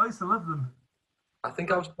I used to love them. I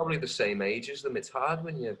think I was probably the same age as them. It's hard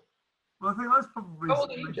when you. Well, I think I was probably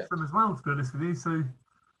them as well, to be honest with you. So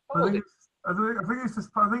I think it's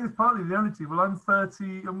partly the energy. Well, I'm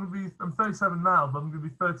 30. I'm 37 now, but I'm going to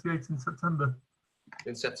be 38 in September.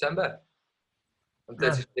 In September. I'm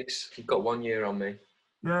 36. You've got 1 year on me.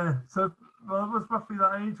 Yeah. So well, it was roughly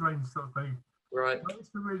that age range sort of thing. Right. I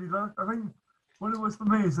used to really like. I think what it was for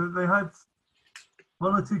me is that they had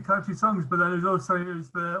one or two catchy songs, but then it was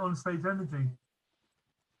the on-stage energy.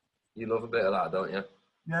 You love a bit of that, don't you?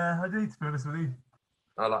 Yeah, I do, to be honest with you.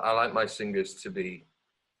 I like my singers to be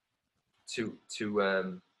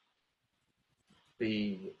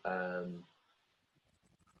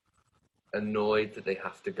annoyed that they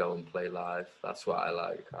have to go and play live. That's what I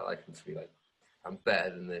like. I like them to be like, I'm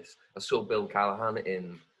better than this. I saw Bill Callahan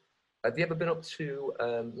in. Have you ever been up to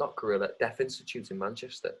not Gorilla, Deaf Institute in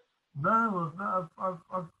Manchester? No,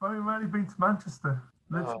 I've very rarely been to Manchester.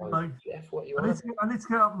 Oh, Jeff, what you I need to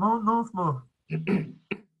get up north more.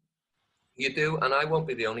 You do, and I won't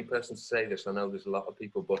be the only person to say this. I know there's a lot of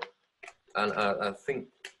people, and I think,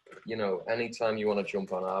 you know, anytime you want to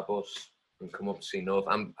jump on our bus and come up to see North,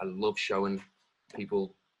 I love showing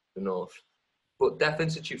people the North. But Deaf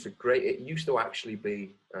Institutes are great. It used to actually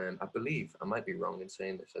be, I believe, I might be wrong in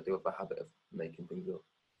saying this, I do have a habit of making things up.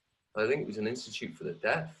 I think it was an institute for the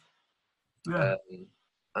deaf. Yeah.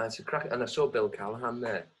 And it's a crack. And I saw Bill Callahan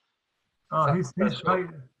there. Oh, he's great.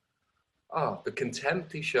 Oh, the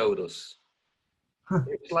contempt he showed us.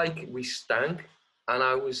 It was like we stank, and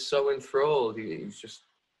I was so enthralled. He was just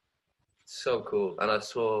so cool. And I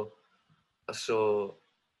saw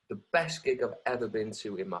the best gig I've ever been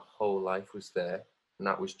to in my whole life was there, and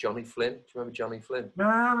that was Johnny Flynn. Do you remember Johnny Flynn? Yeah,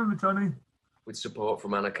 I remember Johnny. With support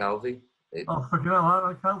from Anna Calvi. Oh, fucking hell,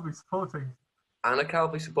 Anna Calvi supporting. Anna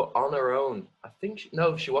Calvi support on her own. I think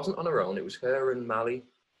she wasn't on her own. It was her and Mally.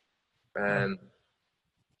 And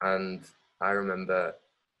I remember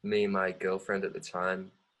me and my girlfriend at the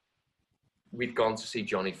time, we'd gone to see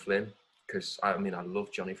Johnny Flynn because I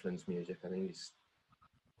love Johnny Flynn's music. I think he's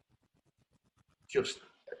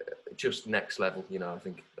just next level. You know,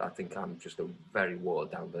 I think I'm just a very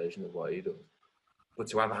watered down version of what he does. But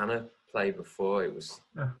to have Hannah play before, it was,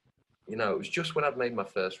 you know, it was just when I'd made my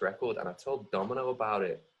first record, and I told Domino about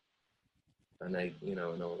it, and they, you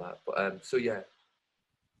know, and all that. But so yeah,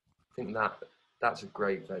 I think that's a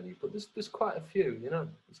great venue. But there's quite a few, you know,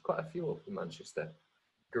 there's quite a few up in Manchester.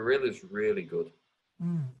 Gorilla's really good.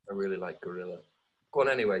 I really like Gorilla. Go on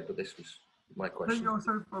anyway, but this was my question. I think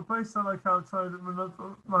also a place I like outside,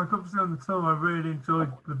 like obviously on the tour, I really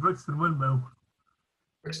enjoyed the Brixton Windmill.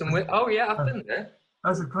 Brixton Windmill? Oh yeah, I've been there.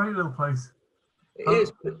 That's a great little place. It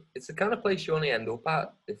is, but it's the kind of place you only end up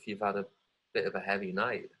at if you've had a bit of a heavy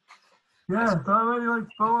night. Yeah, but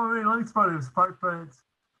what I really liked about it was the fact that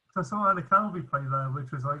I saw Anna Calvi play there,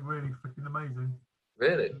 which was like really freaking amazing.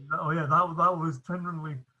 Really? Oh yeah, that was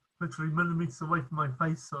genuinely literally millimeters away from my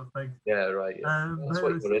face, sort of thing. Yeah, right. Yeah. That's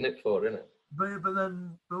what you're in it for, isn't it? But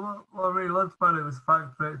what I really loved about it was the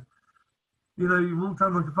fact that, you know, you walk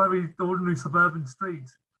down like a very ordinary suburban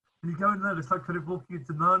street, and you go in there, it's like kind of walking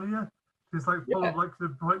into Narnia. It's like full of like the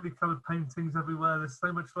brightly coloured paintings everywhere. There's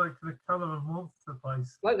so much like the colour and warmth to the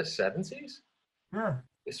place. Like the 70s? Yeah.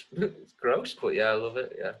 It's gross, but yeah, I love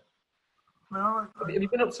it, yeah. No, have you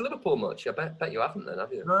been up to Liverpool much? I bet you haven't then,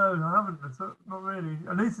 have you? No, I haven't. Not really.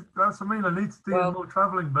 That's what I mean. I need to do more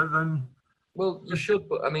travelling, but then... Well, you should,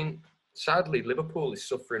 but I mean, sadly, Liverpool is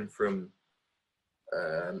suffering from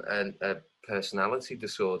a personality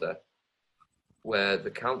disorder where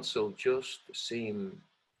the council just seem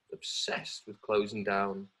obsessed with closing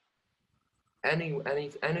down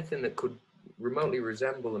anything that could remotely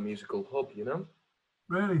resemble a musical hub, you know?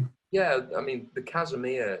 Really? Yeah, I mean, the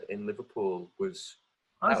Casimir in Liverpool was...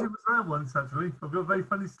 I actually was there once, actually. I've got a very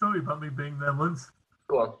funny story about me being there once.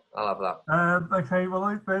 Go on, I'll have that. Okay,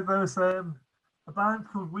 well, there was a band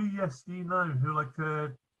called We Yes You Know, who like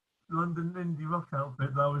a London indie rock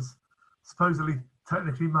outfit that I was supposedly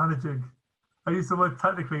technically managing. I used the word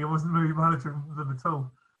technically, I wasn't really managing them at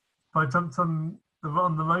all. But I jumped on the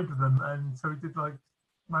road with them, and so we did like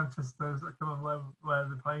Manchester, I can't remember where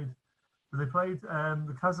they played. But they played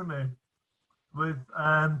the Casimir with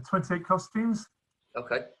 28 Costumes.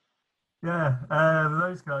 Okay. Yeah,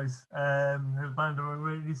 those guys, who a band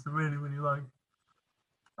I used to really, really like.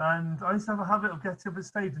 And I used to have a habit of getting up on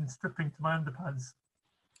stage and stripping to my underpants.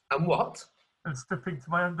 And what? And stripping to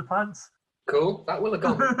my underpants. Cool. That will have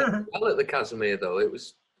gone well at the Casimir, though. It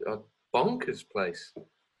was a bonkers place.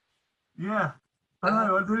 Yeah. I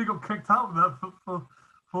know. I nearly got kicked out of that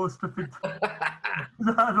for stripping.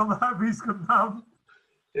 All the heavies come down.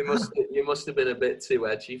 You must have been a bit too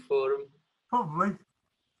edgy for him. Probably.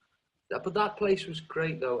 But that place was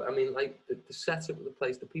great, though. I mean, like the setup of the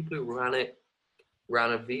place, the people who ran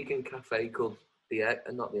a vegan cafe called The Egg,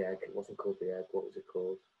 not The Egg. It wasn't called The Egg. What was it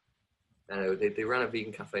called? They ran a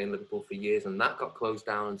vegan cafe in Liverpool for years, and that got closed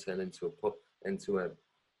down and turned into a pub, into a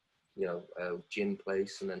gin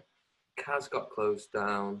place, and then Kaz got closed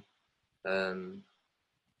down. There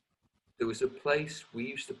was a place we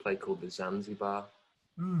used to play called the Zanzibar,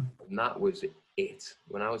 and that was it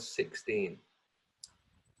when I was 16.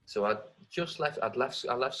 So I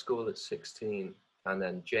left school at 16, and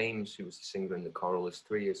then James, who was the singer in the choral, is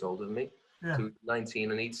 3 years older than me. Yeah. So he was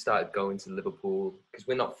 19, and he'd started going to Liverpool because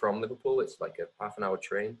we're not from Liverpool. It's like a half-an-hour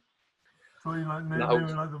train. So you like they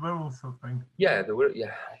were like the werewolf sort of thing. Yeah, they were.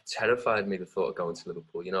 Yeah, it terrified me, the thought of going to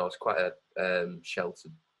Liverpool. You know, I was quite a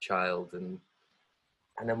sheltered child, and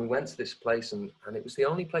then we went to this place, and it was the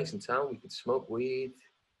only place in town we could smoke weed.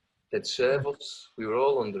 They'd serve us. We were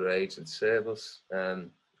all underage. They'd serve us.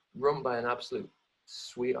 Run by an absolute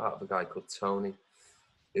sweetheart of a guy called Tony,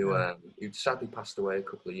 who sadly passed away a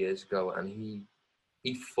couple of years ago, and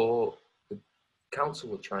he fought. The council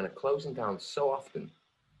were trying to close him down so often,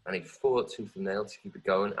 and he fought tooth and nail to keep it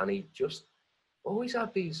going, and he just always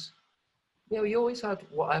had these, you know, he always had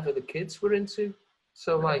whatever the kids were into.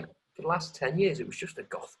 So like for the last 10 years, it was just a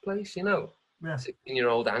goth place, you know. Yeah.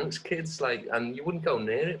 16-year-old angst kids, like, and you wouldn't go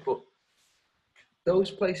near it. But those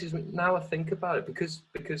places, now I think about it, because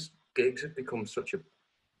gigs have become such a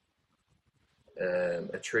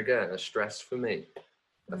trigger and a stress for me.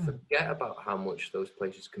 I forget about how much those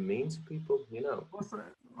places can mean to people, you know. Also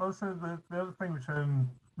the other thing which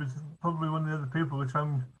is probably one of the other people which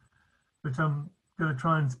I'm going to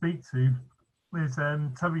try and speak to is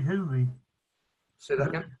Terry Hooley. Say that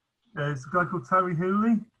again? It's a guy called Terry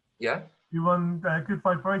Hooley. Yeah. He won Good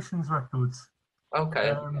Vibrations Records.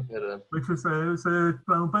 Okay, I've heard of them. Which was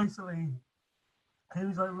well, basically, he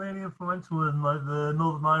was like really influential in like the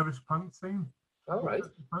Northern Irish punk scene. All right.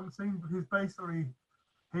 Punk scene, because basically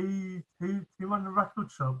he ran a record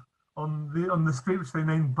shop on the street which they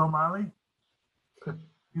named Bum Alley.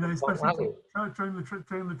 You know, especially during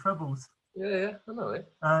the troubles. Yeah, I know it.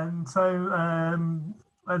 And so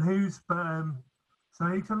so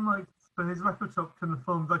he kind of like, but his record shop kind of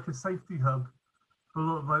formed like a safety hub for a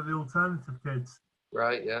lot of like the alternative kids.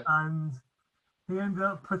 Right, yeah. And he ended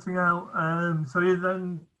up putting out, so he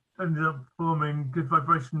then ended up forming Good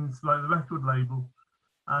Vibrations, like the record label.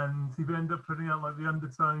 And he ended up putting out like the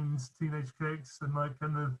Undertones, Teenage Kicks, and like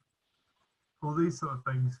kind of all these sort of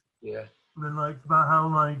things. Yeah. And then like about how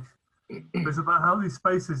like, it's about how these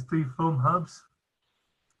spaces do form hubs.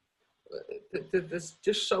 It's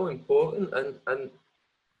just so important, and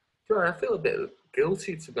sure, I feel a bit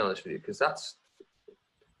guilty, to be honest with you, because that's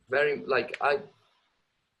very, like, I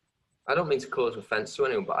don't mean to cause offence to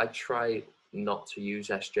anyone, but I try not to use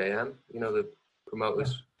SJM, you know, the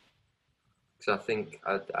promoters, because I think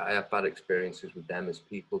I have bad experiences with them as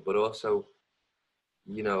people, but also,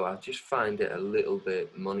 you know, I just find it a little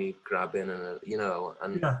bit money grabbing, and you know,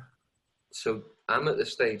 and so I'm at the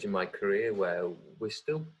stage in my career where we're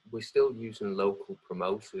still using local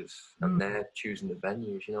promoters, and they're choosing the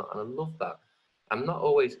venues, you know, and I love that. I'm not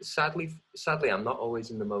always, sadly, I'm not always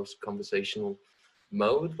in the most conversational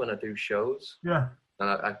mode when I do shows. Yeah. And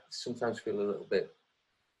I sometimes feel a little bit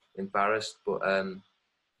embarrassed, but I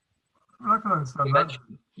can understand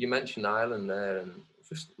you mentioned Ireland there, and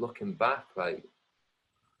just looking back, like,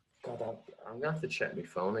 God, I'm gonna have to check my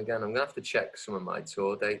phone again. I'm gonna have to check some of my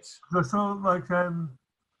tour dates. I saw like there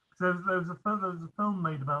was a film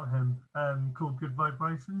made about him called Good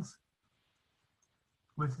Vibrations,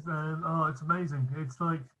 which is it's amazing. It's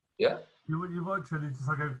like you watch it, it's just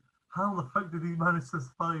like how the fuck did he manage to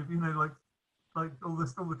survive? You know, like all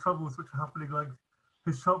the troubles which are happening. Like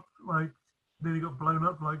his shop like nearly got blown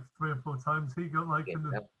up like 3 or 4 times. He got like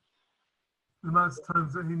the amount of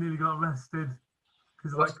times that he nearly got arrested.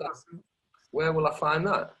 Like, where will I find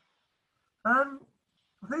that? I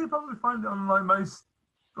think you probably find it on like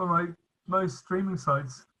most streaming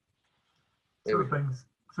sites, sort of things.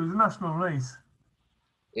 So it's a national release.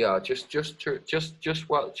 Yeah, just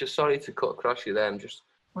sorry to cut across you there. I'm just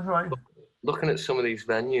looking at some of these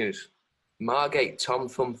venues. Margate Tom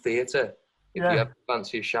Thumb Theatre. If you ever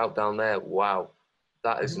fancy a shout down there, wow,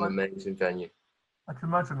 that is an amazing venue. I can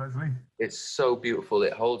imagine, actually. It's so beautiful.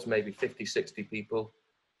 It holds maybe 50, 60 people.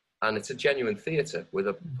 And it's a genuine theatre with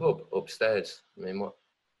a pub upstairs. I mean, what?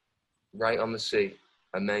 Right on the sea.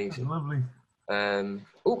 Amazing. That's lovely.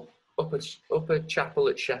 Upper Chapel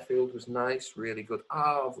at Sheffield was nice. Really good.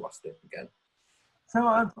 Oh, I've lost it again. So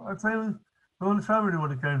I'd say the one I really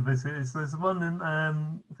want to go and visit is there's one in, I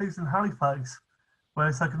think it's in Halifax, where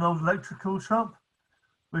it's like an old electrical shop,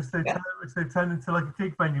 which they've turned into like a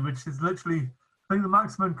gig venue, which is literally, I think the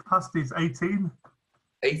maximum capacity is 18.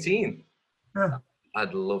 18? Yeah.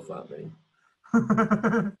 I'd love that, man.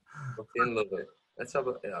 Fucking love it. Let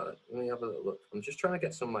me have a little look. I'm just trying to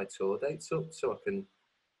get some of my tour dates up so I can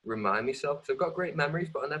remind myself, because I've got great memories,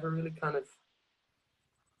 but I never really kind of,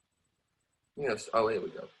 oh, here we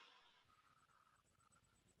go.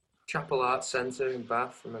 Chapel Arts Centre in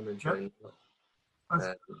Bath, I remember enjoying that.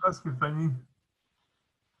 That's a good venue.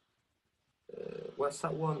 What's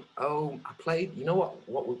that one? Oh, I played, you know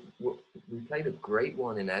what we played a great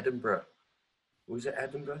one in Edinburgh. Was it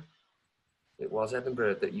Edinburgh? It was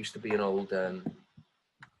Edinburgh. That used to be an old,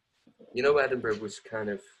 Edinburgh was kind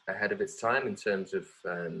of ahead of its time in terms of,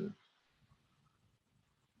 I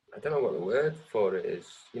don't know what the word for it is.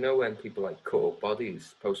 You know, when people like cut up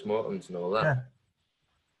bodies, post-mortems and all that. Yeah.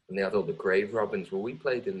 And they had all the grave robbins. Well, we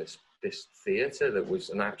played in this theatre that was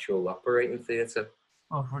an actual operating theatre.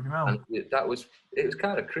 Oh, freaking hell. And it was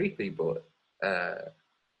kind of creepy, but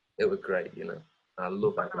it was great, I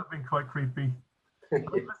love that. That would have been quite creepy. I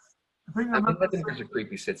think I mean, Edinburgh's a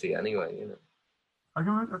creepy city anyway, I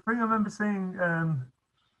think I remember seeing,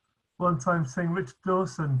 one time seeing Richard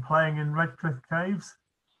Dawson playing in Redcliffe Caves.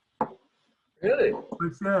 Really?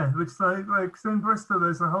 Which like in Bristol,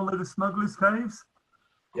 there's a whole load of smugglers' caves.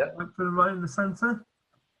 Yeah. Like right in the centre.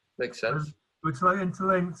 Makes sense. Which like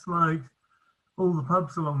interlinks like all the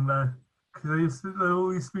pubs along there, because they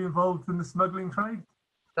all used to be involved in the smuggling trade.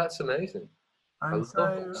 That's amazing. And so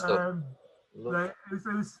it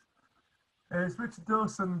was Richard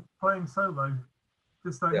Dawson playing solo,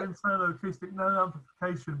 just like in solo acoustic, no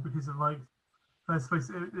amplification, because of like, let's face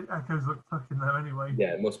it, it echoes like fucking there anyway.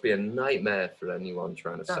 Yeah, it must be a nightmare for anyone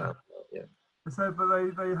trying to sound that. Yeah. So, but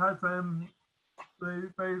they had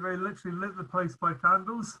they literally lit the place by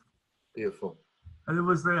candles. Beautiful. And it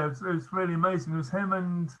was really amazing. It was him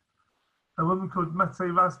and a woman called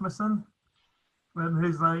Mette Rasmussen,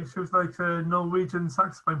 she was like a Norwegian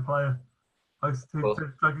saxophone player, like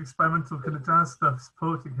experimental kind of jazz stuff,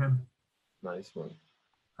 supporting him. Nice one.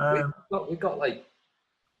 We got like,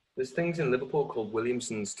 there's things in Liverpool called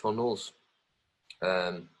Williamson's tunnels.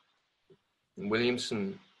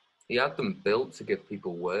 Williamson, he had them built to give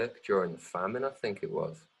people work during the famine, I think it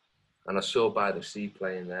was. And I saw By the Sea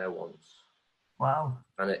playing there once. Wow.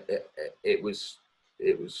 And it was,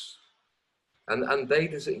 and they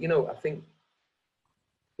just, I think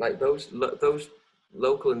like those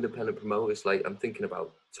local independent promoters, like I'm thinking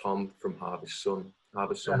about Tom from Harvest Sun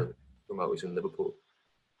promoters in Liverpool.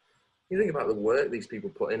 You think about the work these people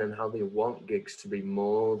put in and how they want gigs to be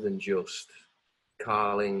more than just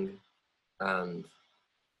carling and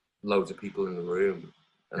loads of people in the room,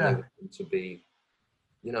 and they want them to be,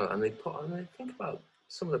 and they think about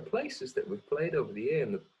some of the places that we've played over the year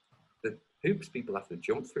and the hoops people have to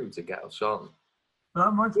jump through to get us on. That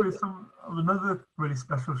reminds me of another really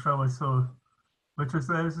special show I saw, which was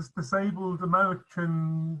there was this disabled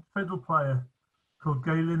American fiddle player called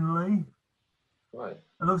Galen Lee. Right.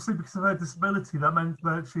 And obviously because of her disability, that meant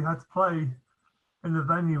that she had to play in the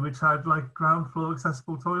venue which had like ground floor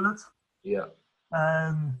accessible toilets. Yeah.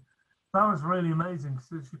 And that was really amazing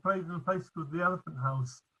because she played in a place called the Elephant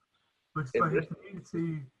House, which is like a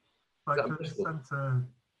community, like a centre,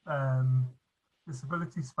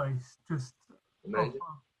 disability space, just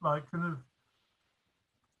like kind of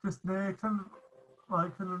just near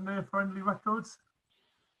near Friendly Records.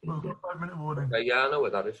 Well, 5-minute warning. Yeah, I know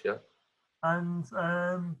what that is. Yeah. And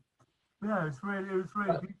it was really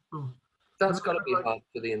beautiful. That's got to be hard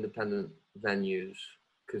for the independent venues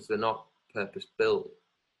because they're not purpose built.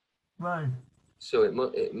 Right. So it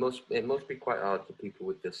must be quite hard for people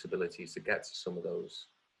with disabilities to get to some of those.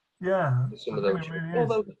 Yeah. Some of those. Really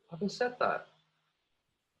although having said that,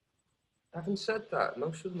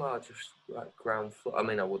 most of them are just like ground floor. I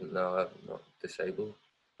mean, I wouldn't know. I'm not disabled.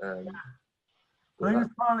 I think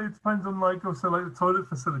it depends on also the toilet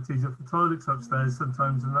facilities. If the toilet's upstairs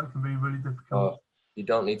sometimes, and that can be really difficult. Oh, you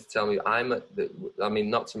don't need to tell me. I mean,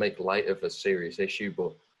 not to make light of a serious issue,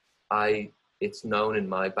 but it's known in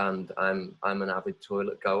my band. I'm an avid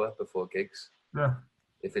toilet goer before gigs. Yeah.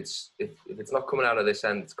 If it's not coming out of this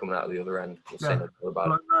end, it's coming out of the other end. We'll say no more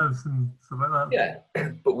about it. Nerves and stuff like that.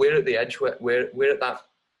 Yeah, but we're at the edge. We're at that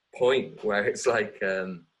point where it's like,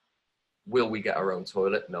 will we get our own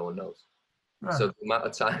toilet? No one knows. Yeah. So the amount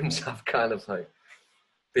of times I've kind of like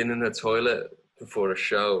been in a toilet before a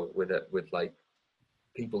show with like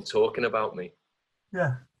people talking about me.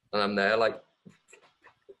 Yeah. And I'm there like,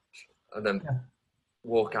 and then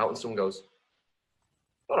walk out and someone goes,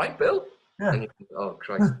 "All right, Bill." Yeah. And you, oh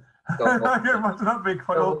Christ! Don't walk,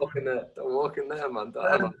 don't walk in there, man.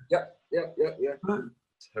 Yeah. But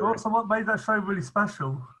also, what made that show really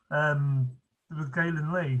special with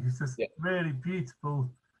Galen Lee, who's just really beautiful.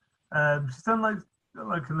 She's done like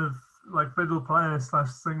kind of like fiddle player /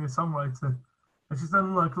 singer songwriter, and she's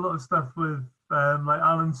done like a lot of stuff with like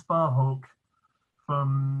Alan Sparhawk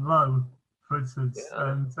from Low, for instance,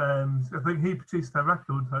 Yeah. and I think he produced their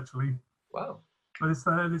record actually. Wow. But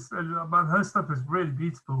man, her stuff is really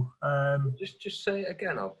beautiful. Just say it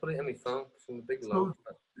again. I'll put it in my phone from the big Low.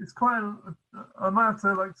 It's quite. I might have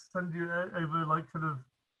to like send you over like kind of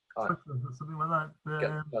Twitter or something like that. Get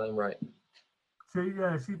the spelling right.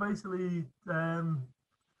 She basically.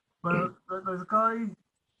 Well, there's a guy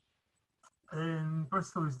in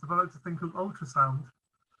Bristol who's developed a thing called ultrasound,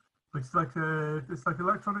 which is like it's like an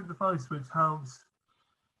electronic device which helps,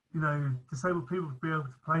 disabled people to be able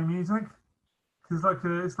to play music. It's like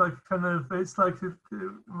it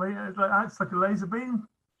acts like a laser beam.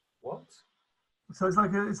 What? So it's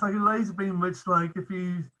like a laser beam which, like, if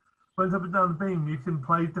you went up and down the beam, you can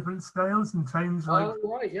play different scales and change. Like, oh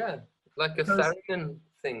right, yeah, like a theremin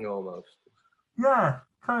thing almost. Yeah,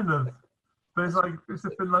 kind of. But it's like it's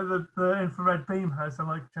just been like the infrared beam has a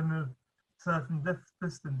like kind of certain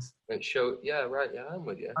distance. And show, yeah, right, yeah, I'm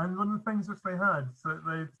with you. And one of the things which they had, so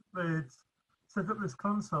they'd set up this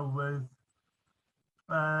console with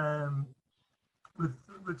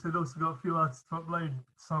which had also got a few artists to upload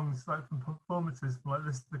songs like from performances from like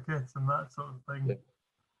Listen to the Kids and that sort of thing. Yeah.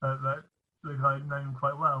 That the guy known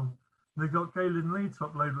quite well. And they got Galen Lee to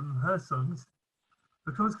upload one of her songs.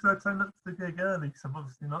 Because I turned up to the gig early, because I'm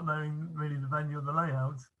obviously not knowing really the venue or the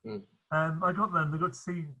layout. I got them. They got to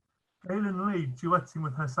see Galen Lee duetting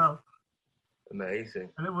with herself. Amazing.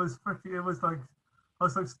 And it was pretty. It was like I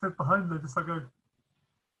was like stood behind her, just like a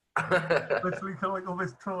literally kind of like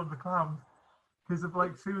almost trod the clown because of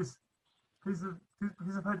like she was because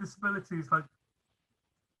of her disabilities. Like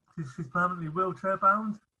she's permanently wheelchair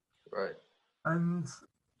bound. Right. And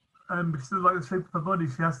because of like the shape of her body,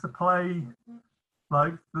 she has to play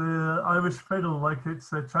like the Irish fiddle, like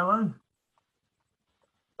it's a cello.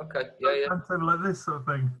 Okay. Yeah. Like this sort of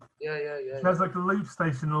thing. Yeah. She has like a loop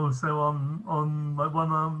station also on like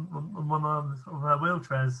one arm of her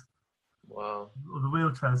wheelchairs. Wow. Or the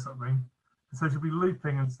wheelchair sort of thing. And so she'll be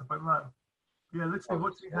looping and stuff like that. Yeah, literally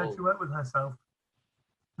watching her duet with herself.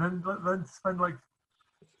 Then spend like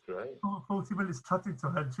 40 minutes chatting to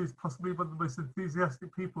her. And she's possibly one of the most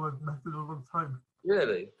enthusiastic people I've met in a long time.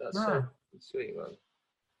 Really? That's so sweet, man.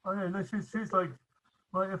 Oh yeah, no, she's like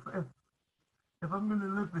if I'm going to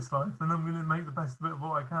live this life, then I'm going to make the best of it of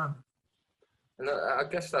what I can. And I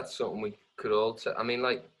guess that's something we could all I mean,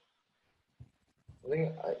 like, I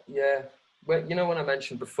think, yeah. Well, when I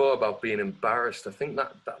mentioned before about being embarrassed, I think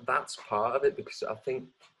that's part of it, because I think,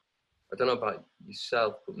 I don't know about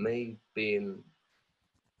yourself, but me being,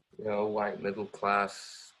 white middle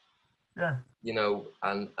class, and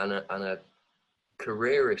a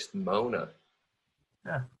careerist moaner,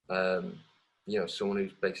 someone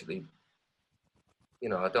who's basically,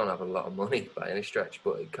 I don't have a lot of money by any stretch,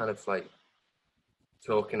 but it kind of like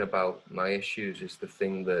talking about my issues is the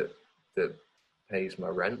thing that pays my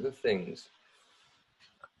rent and things.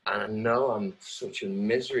 And I know I'm such a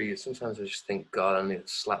misery. Sometimes I just think, God, I need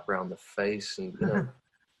to slap around the face and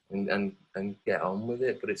and get on with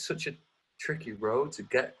it. But it's such a tricky road to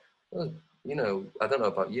get. Well, I don't know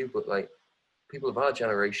about you, but like people of our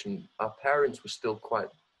generation, our parents were still quite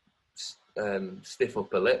stiff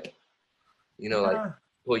upper lip. Like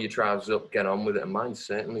pull your trousers up, get on with it. And mine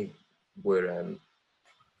certainly were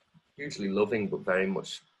hugely loving, but very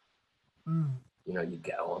much, you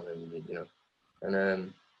get on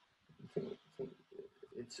and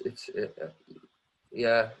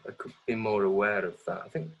I could be more aware of that. I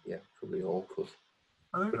think, probably all could.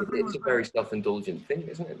 But it's a very self-indulgent thing,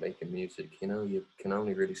 isn't it, making music? You can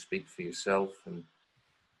only really speak for yourself, and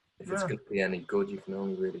if it's going to be any good, you can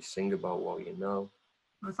only really sing about what you know.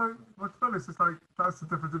 It's like, to be honest, it's like, that's the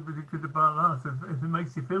difference between good and bad art, if it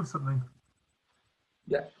makes you feel something.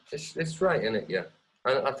 Yeah, it's right, isn't it? Yeah.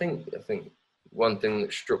 And I think one thing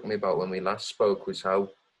that struck me about when we last spoke was how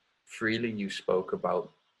freely you spoke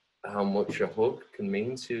about how much a hug can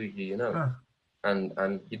mean to you,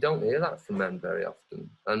 and you don't hear that from men very often.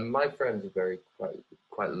 And my friends are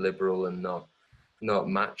quite liberal and not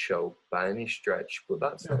macho by any stretch, but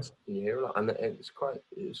that's not something you hear a lot. And it was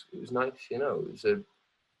nice, it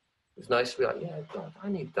was nice to be like, yeah, God, I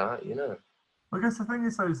need that, I guess the thing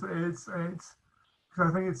is, though, is it's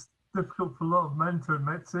because I think it's difficult for a lot of men to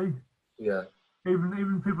admit to. Yeah.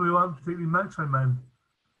 Even people who aren't particularly macho men,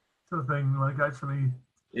 sort of thing. Like, actually.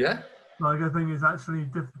 Yeah. Like, I think it's actually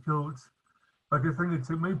difficult. Like, I think it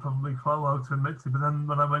took me probably quite a while to admit to, but then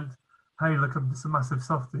when I went, hey, look, I'm just a massive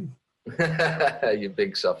softie. You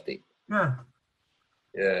big softie. Yeah.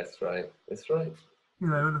 Yeah, that's right. That's right.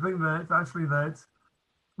 And I think that actually that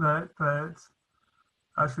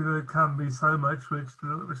actually there can be so much which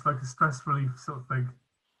like a stress relief sort of thing.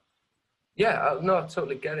 Yeah, no, I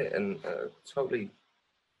totally get it, and totally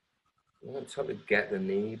get the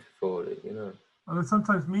need for it, you know. And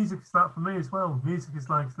sometimes music is that for me as well. Music is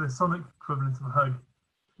like the sonic equivalent of a hug.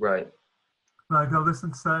 Right. Like I'll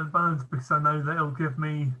listen to certain bands because I know that it'll give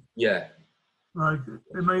me. Yeah. Like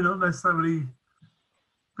it may not necessarily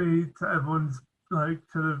be to everyone's like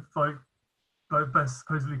kind of like best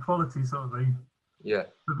supposedly quality sort of thing. Yeah.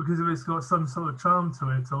 But because if it's got some sort of charm to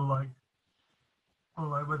it, or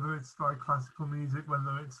like whether it's like classical music,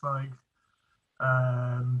 whether it's like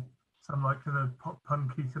some like kind of pop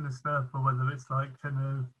punky kind of stuff, or whether it's like kind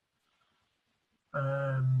of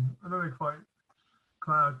I don't know quite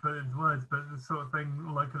how to put it into words, but the sort of thing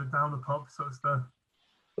like kind of downer pop sort of stuff.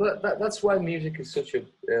 Well, that's why music is such a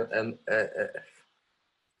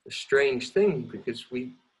strange thing, because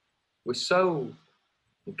we're so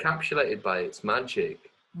encapsulated by its magic.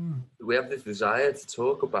 We have this desire to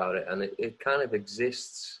talk about it, and it kind of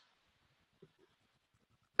exists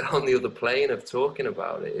on the other plane of talking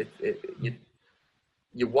about it.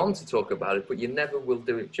 You want to talk about it, but you never will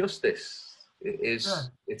do it justice. It is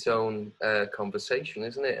its own conversation,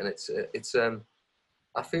 isn't it? And it's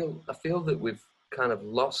I feel that we've kind of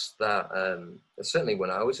lost that. Certainly, when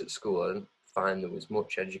I was at school, I didn't find there was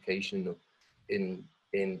much education in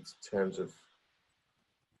terms of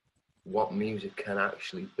what music can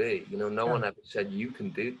actually be. You know, no one ever said you can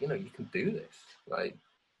do this. Like,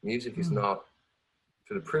 music is not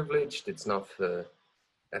for the privileged. It's not for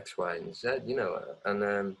X, Y, and Z. You know,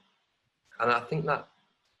 and I think that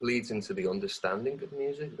bleeds into the understanding of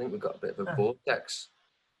music. I think we've got a bit of a vortex.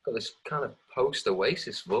 Got this kind of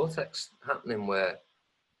post-Oasis vortex happening where,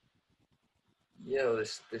 you know,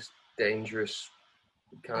 this dangerous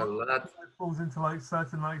kind of lad. It falls into like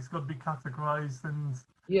certain, like it's got to be categorized and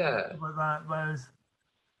like that. Whereas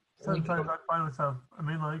sometimes I find myself, I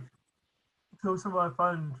mean, like, it's also what I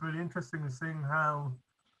find really interesting is seeing how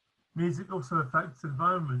music also affects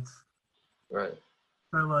environments. Right.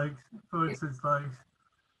 So, like, for instance, like,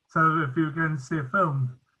 so if you're going to see a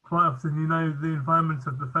film, quite often you know the environment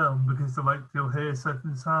of the film because of, like, you'll hear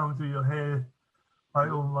certain sounds, or you'll hear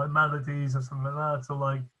like all like melodies or something like that, or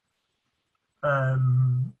like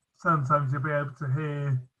sometimes you'll be able to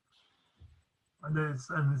hear, and it's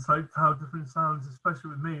like how different sounds, especially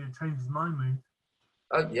with me, it changes my mood.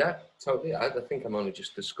 Yeah, totally. I think I'm only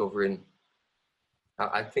just discovering.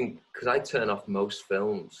 I think because I turn off most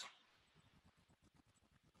films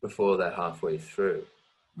before they're halfway through.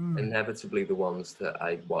 Inevitably, the ones that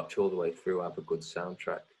I watch all the way through have a good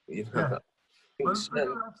soundtrack. You know, Well, it's got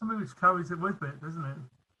to have something which carries it with it, doesn't it?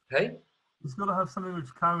 Hey, it's got to have something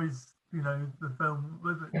which carries, you know, the film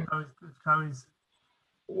with it. Carries.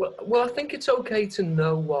 Well, I think it's okay to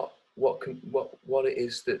know what it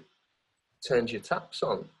is that turns your taps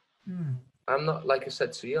on. I'm not, like I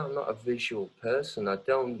said to you, I'm not a visual person. I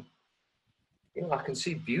don't, you know, I can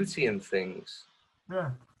see beauty in things.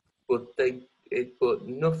 Yeah. But but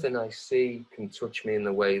nothing I see can touch me in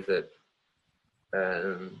the way that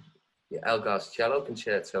Elgar's Cello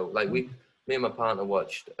Concerto. Like me and my partner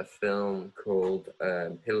watched a film called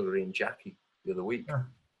Hilary and Jackie the other week,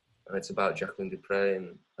 and it's about Jacqueline Dupre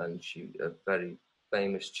and she, a very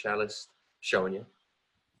famous cellist, Sonia,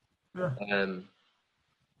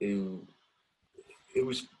 who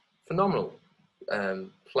was phenomenal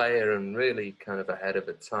player and really kind of ahead of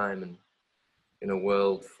her time, and in a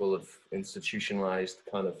world full of institutionalized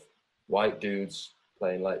kind of white dudes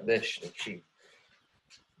playing like this, and she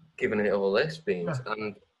giving it all this beans.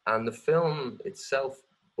 And the film itself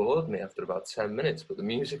bored me after about 10 minutes, but the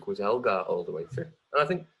music was Elgar all the way through. And I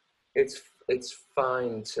think it's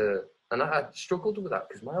fine to, and I struggled with that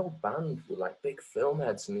because my old band were like big film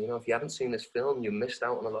heads, and you know, if you haven't seen this film, you missed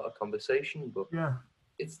out on a lot of conversation. But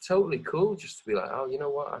it's totally cool just to be like, oh, you know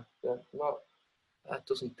what, that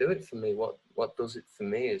doesn't do it for me. What does it for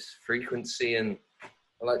me is frequency, and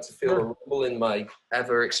I like to feel a rumble in my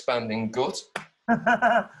ever expanding gut.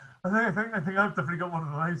 I think I've definitely got one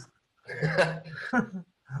of those.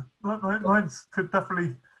 Mine's could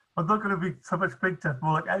definitely. I'm not going to be so much big Jeff,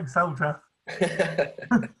 more like XL Jeff.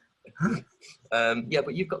 Yeah,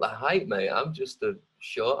 but you've got the height, mate. I'm just a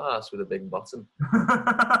short ass with a big bottom.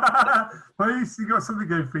 Well, you got something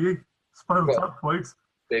going for you. Spinal tap points.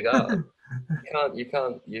 Big ass. You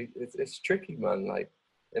can't. It's tricky, man. Like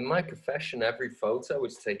in my profession, every photo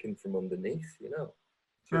is taken from underneath. You know,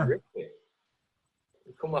 it's horrific.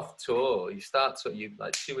 You come off tour, you start to, you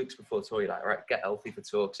like 2 weeks before tour, you're like, right, get healthy for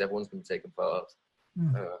tour because everyone's going to be taking photos.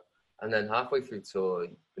 And then halfway through tour,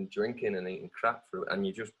 you've been drinking and eating crap through, and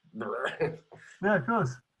you just yeah, of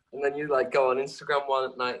course. And then you like go on Instagram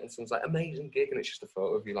one night and someone's like, amazing gig, and it's just a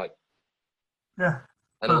photo of you like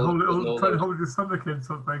And all of a sudden, trying to hold your stomach in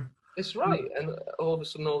something. it's right. And all of a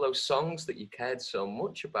sudden, all those songs that you cared so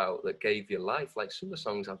much about that gave you life, like some of the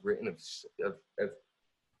songs I've written have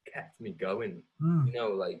kept me going. You know,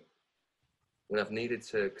 like when I've needed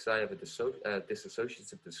to, because I have a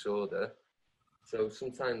dissociative disorder. So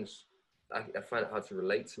sometimes I find it hard to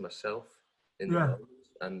relate to myself in the moment.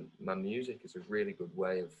 And my music is a really good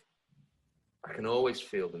way of, I can always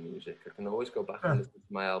feel the music. I can always go back and listen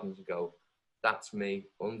to my albums and go, that's me,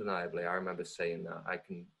 undeniably. I remember saying that. I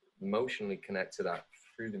can emotionally connect to that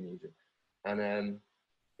through the music. And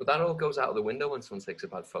but that all goes out of the window when someone takes a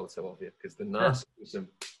bad photo of you, because the narcissism.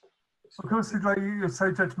 Of course, it's like you're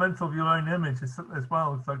so judgmental of your own image as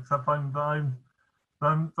well. It's like I find that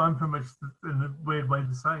I'm pretty much in a weird way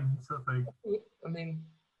the same sort of thing. I mean,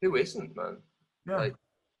 who isn't, man? Yeah. Like,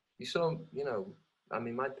 you saw, you know, I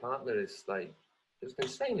mean, my partner is like just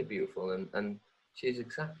insanely beautiful, and she's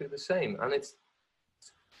exactly the same, and it's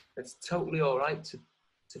totally all right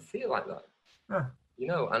to feel like that. Yeah. You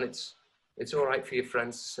know, and it's all right for your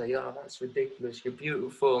friends to say, "Oh, that's ridiculous. You're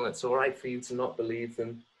beautiful," and it's all right for you to not believe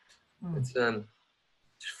them. It's I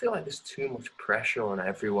just feel like there's too much pressure on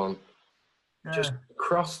everyone, just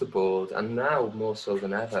across the board, and now more so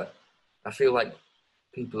than ever. I feel like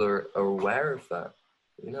people are aware of that.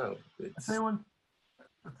 You know, it's. Sorry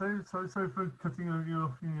for cutting you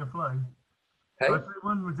off in your flow. Hey? But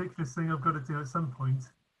one ridiculous thing I've got to do at some point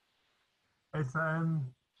is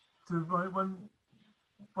to like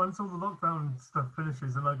once all the lockdown stuff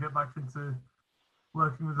finishes and I get back into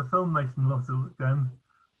working with the filmmaking lot again,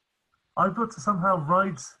 I've got to somehow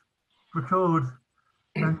write, record,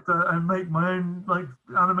 and make my own like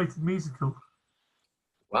animated musical.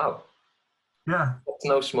 Wow. Yeah. That's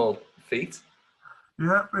no small feat.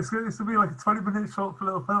 Yeah, it's going to be like a 20-minute short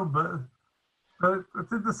little film, but I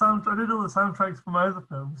did all the soundtracks for my other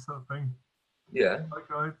films, sort of thing. Yeah. Like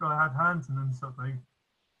I had hands in them, sort of thing.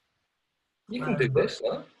 You can do this,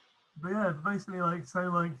 huh? But yeah, basically, like, so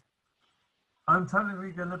like, I'm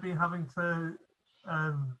technically going to be having to,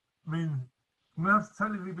 I'm going to have to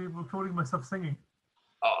technically be recording myself singing.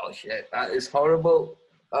 Oh shit, that is horrible.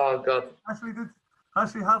 Oh god.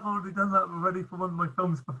 Actually have already done that already for one of my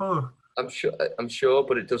films before. I'm sure,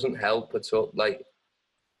 but it doesn't help at all. Like,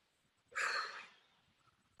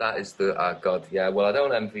 that is the, oh god, yeah. Well, I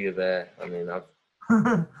don't envy you there. I mean,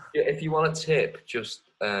 if you want a tip, just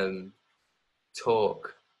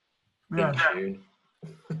talk in tune.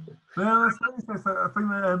 Yeah, that's I think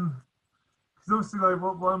that because obviously like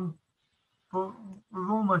but with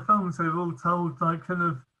all my films, they've all told like kind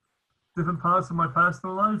of different parts of my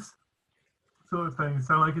personal lives, sort of thing.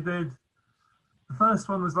 So like I did, the first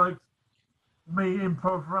one was like me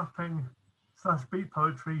improv rapping / beat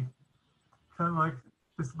poetry, kind of like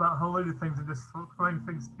just about a whole load of things and just throwing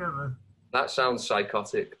things together. That sounds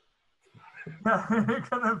psychotic. Yeah, it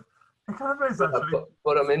kind of is actually.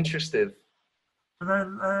 But I'm interested. And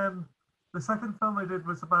then the second film I did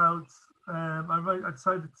was about I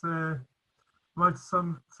decided to write a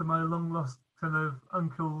song to my long lost kind of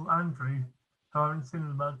uncle Andrew, who I haven't seen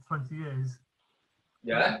in about 20 years.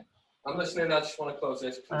 Yeah, I'm listening. I just want to close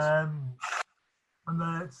this, please. And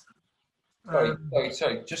then it's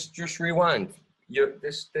sorry. Just rewind.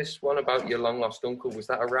 This one about your long lost uncle, was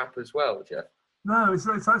that a rap as well, Jeff? No, it's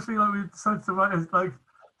actually like we decided to write a like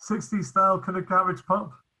 60s style kind of garage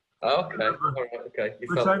pop. Oh, okay. All right, okay.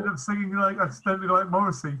 Which I ended up singing like accidentally like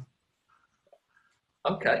Morrissey.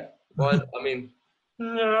 Okay. Well, I mean,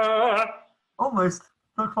 almost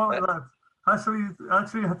not quite like that. Actually, I had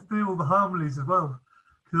to do all the harmonies as well.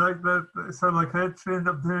 Cause so like I actually ended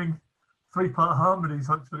up doing 3-part harmonies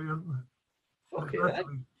actually. Okay. Yeah.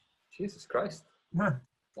 Jesus Christ. Yeah.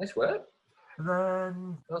 Nice work. And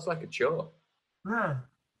then sounds like a chore. Yeah.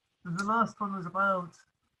 And the last one was about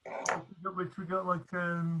which we got like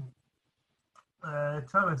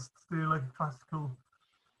cellists to do like a classical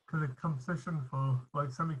kind of composition for,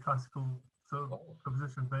 like semi-classical sort of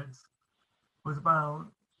composition bits. It was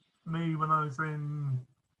about me when I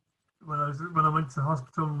went to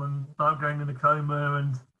hospital and about going in a coma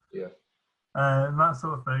and that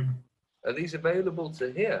sort of thing. Are these available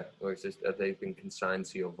to hear, or have they been consigned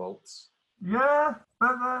to your vaults? Yeah,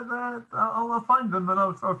 I'll find them and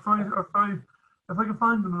I'll try. If I can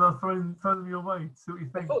find them, then I'll throw them your way. See what you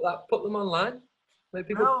think. Put them online. Maybe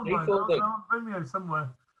people pay for them. They're on Vimeo somewhere.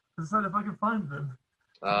 As I said, if I can find them.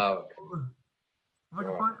 Oh. Okay.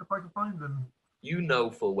 If I can find them. You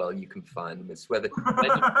know full well you can find them. It's whether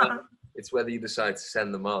you decide to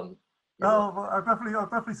send them on. Oh, well, I'll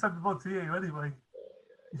definitely send them on to you anyway.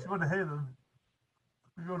 If you want to hear them,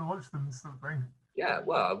 if you want to watch them, sort of thing. Yeah,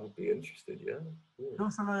 well, I would be interested. Yeah.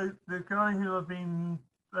 Also, the guy who I've been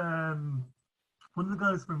one of the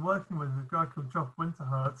guys I've been working with, a guy called Geoff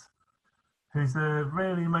Winterhart, who's a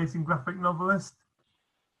really amazing graphic novelist.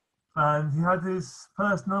 And he had his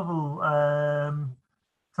first novel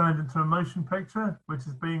turned into a motion picture, which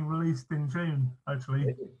is being released in June, actually.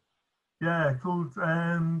 Really? Yeah, called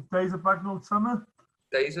Days of Bagnalled Summer.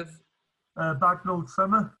 Days of? Bagnalled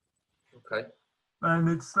Summer. Okay. And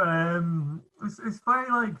it's very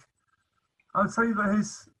like, I'd say that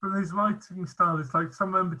his writing style is like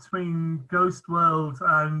somewhere in between Ghost World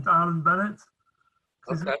and Alan Bennett.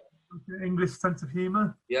 Okay. English sense of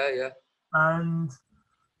humour. Yeah, yeah. And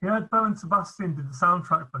he had Belle and Sebastian did the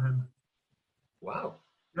soundtrack for him. Wow.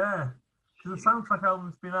 Yeah, because the soundtrack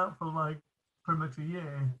album's been out for like pretty much a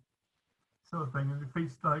year, sort of thing, and it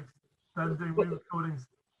features like them doing re-recordings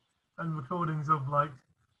and recordings of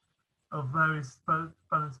various Belle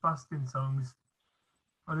and Sebastian songs.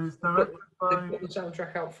 And it's directed by. They put the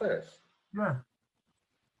soundtrack out first. Yeah.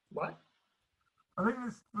 Why? I think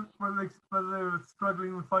it's when they were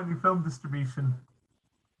struggling with finding film distribution.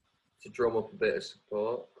 To drum up a bit of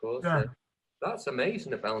support, of course. Yeah. That's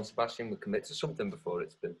amazing that Belle and Sebastian would commit to something before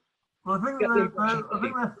it's been. Well, I think they're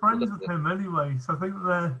friends with him anyway. So I think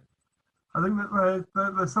that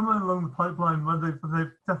they're somewhere along the pipeline where they've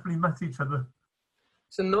definitely met each other.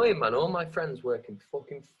 It's annoying, man. All my friends work in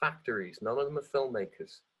fucking factories. None of them are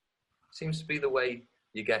filmmakers. Seems to be the way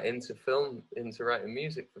you get into writing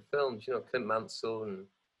music for films. You know, Clint Mansell and.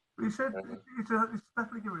 You should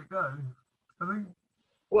definitely give it a go. I think.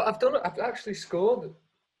 Well, I've actually scored.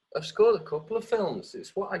 I've scored a couple of films.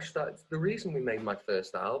 It's what I started. The reason we made my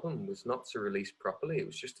first album was not to release properly. It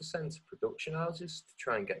was just to send to production houses to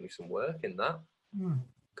try and get me some work in that.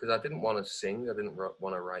 Because I didn't want to sing. I didn't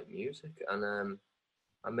want to write music. And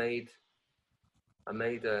I made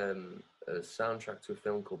a soundtrack to a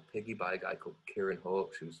film called Piggy by a guy called Kieran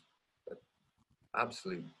Hawkes, who's an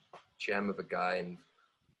absolute gem of a guy and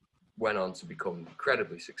went on to become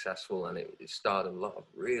incredibly successful. And it starred a lot of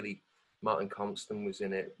really. Martin Compston was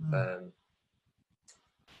in it. The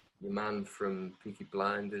man from Peaky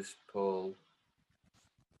Blinders, Paul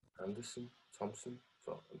Thompson.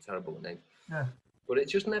 I'm terrible at names. Yeah. But it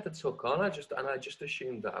just never took on. I just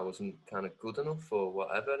assumed that I wasn't kind of good enough or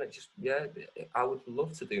whatever. And I would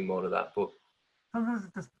love to do more of that. But sometimes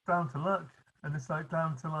it's just down to luck, and it's like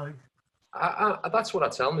down to like. That's what I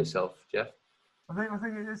tell myself, Jeff. I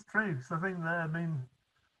think it is true. So I think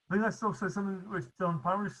I think that's also something which John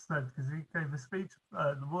Parrish said, because he gave a speech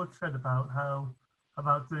at the Watershed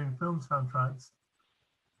about doing film soundtracks.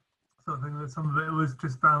 So I think that some of it was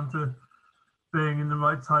just down to being in the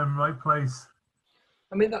right time, right place.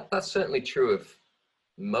 I mean, that's certainly true of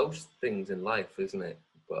most things in life, isn't it?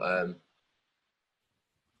 But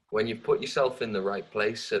when you put yourself in the right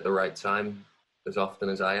place at the right time, as often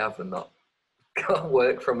as I have, and not can't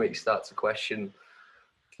work from it, you start to question.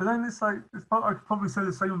 But then I could probably say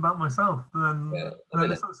the same about myself. But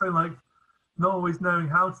then it's also like not always knowing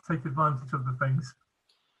how to take advantage of the things.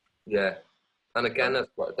 Yeah. And again,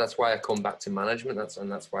 that's why I come back to management. That's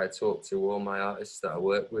why I talk to all my artists that I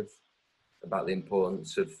work with about the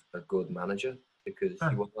importance of a good manager. Because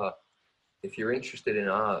if you're interested in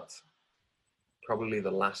art, probably the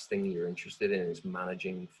last thing you're interested in is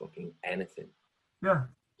managing fucking anything. Yeah.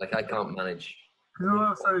 Like I can't manage.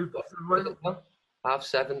 Half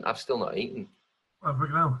 7, I've still not eaten. Oh,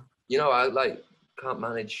 freaking hell. You know, I can't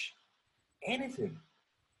manage anything.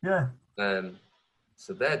 Yeah.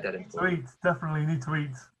 So they're dead important. To eat, definitely need to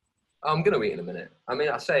eat. I'm gonna eat in a minute. I mean,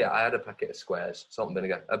 I had a packet of squares, salt and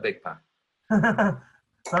vinegar, a big pack.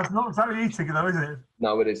 That's not exactly eating, though, is it?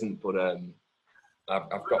 No, it isn't. But I've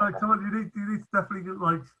got. Like, come on, you need to definitely get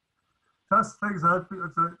like. That's the thing is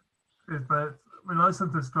that I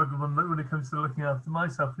sometimes struggle when it comes to looking after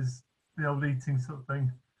myself is the old eating sort of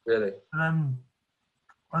thing. Really? And then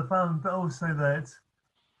I found also that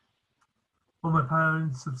my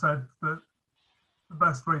parents have said that the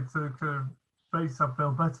best way to make yourself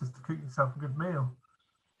feel better is to cook yourself a good meal.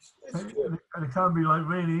 And it can be like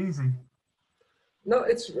really easy. No,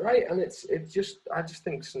 it's right, and I just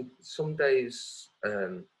think some days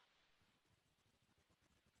you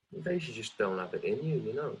just don't have it in you,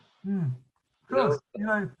 you know. Of course,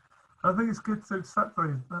 I think it's good to accept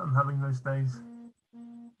that I'm having those days.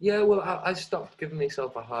 Yeah, well, I stopped giving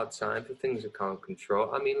myself a hard time for things I can't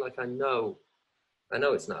control. I mean, like I know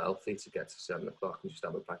it's not healthy to get to 7 o'clock and just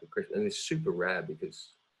have a pack of crisps, and it's super rare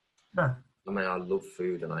because I mean I love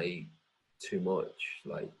food and I eat too much,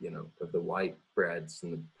 like of the white breads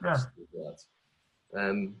and the pastas.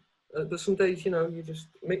 But some days, you just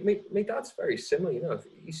my dad's very similar.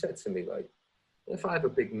 He said to me like, if I have a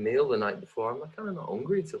big meal the night before, I'm like kind of not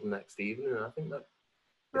hungry until the next evening, and I think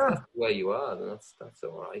if that's the way you are, then that's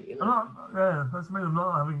all right, you know. That's me. I'm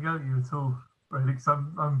not having a go at you at all, really, because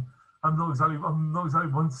I'm not exactly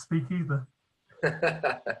one to speak either.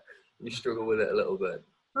 You struggle with it a little bit.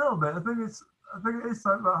 A little bit. I think it's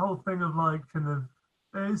like that whole thing of like it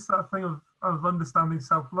is that thing of understanding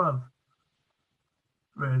self-love,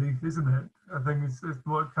 really, isn't it? I think it's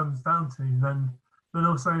what it comes down to. And then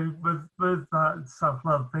also with that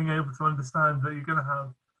self-love, being able to understand that you're going to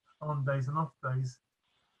have on days and off days.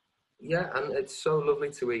 Yeah, and it's so lovely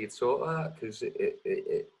to hear you talk that, because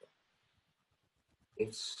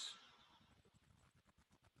it's.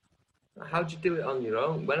 How do you do it on your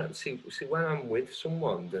own? When I'm with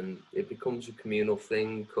someone, then it becomes a communal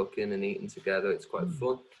thing, cooking and eating together. It's quite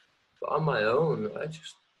fun. But on my own, I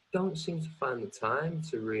just don't seem to find the time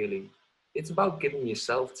to really. It's about giving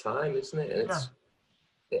yourself time, isn't it? And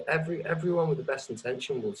everyone with the best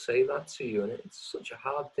intention will say that to you, and it's such a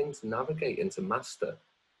hard thing to navigate and to master.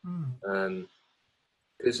 Because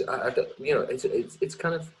it's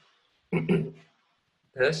kind of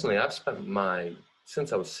personally, I've spent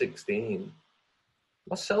since I was 16,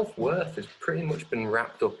 my self-worth has pretty much been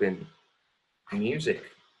wrapped up in music.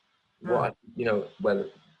 Whether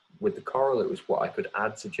with the choral, it was what I could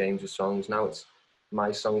add to James's songs. Now it's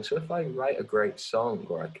my song. So if I write a great song,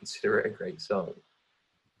 or I consider it a great song,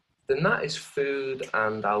 then that is food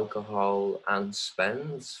and alcohol and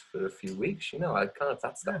spends for a few weeks.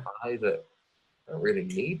 That's the high that I don't really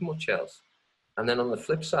need much else. And then on the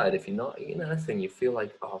flip side, if you're not eating anything, you feel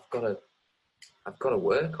like, oh, I've got to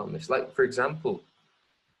work on this. Like, for example,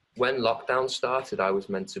 when lockdown started, I was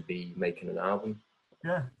meant to be making an album.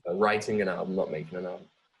 Yeah. Writing an album, not making an album.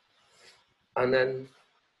 And then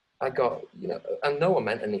I got, and no one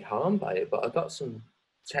meant any harm by it, but I got some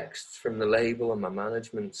texts from the label and my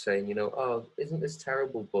management saying, oh, isn't this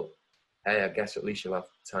terrible? But hey, I guess at least you'll have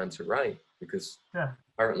time to write, because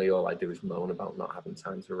apparently all I do is moan about not having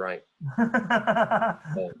time to write.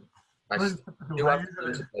 I do have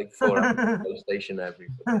to play 4 hours on PlayStation every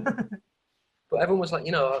day. But everyone was like,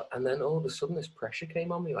 and then all of a sudden this pressure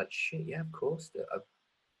came on me, like, shit, yeah, of course.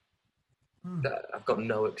 I've got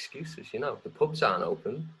no excuses, The pubs aren't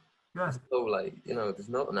open. Yeah. So, like, there's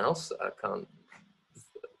nothing else that I can't.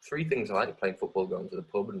 3 things I like: playing football, going to the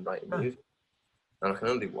pub, and writing music. And I can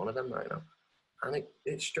only do one of them right now. And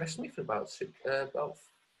it stressed me for about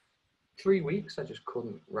 3 weeks. I just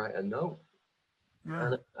couldn't write a note.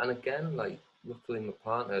 Yeah. And again, like, luckily my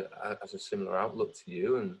partner has a similar outlook to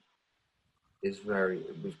you, and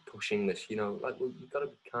was pushing this, like, well, you've got to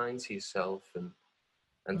be kind to yourself and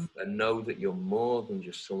know that you're more than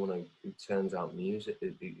just someone who turns out music,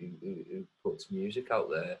 who puts music out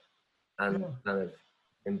there and kind of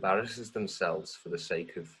embarrasses themselves for the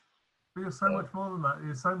sake of. But you're so much more than that.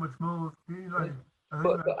 You're so much more.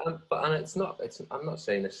 But it's not. I'm not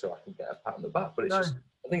saying this so I can get a pat on the back, but it's just.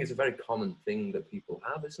 I think it's a very common thing that people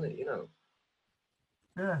have, isn't it?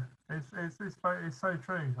 Yeah, it's so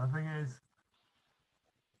true. I think it is.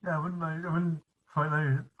 Yeah, I wouldn't quite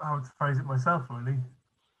know how to phrase it myself, really.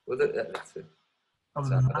 Well, that's it.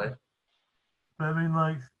 But I mean,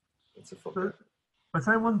 like, it's a fucker. I'd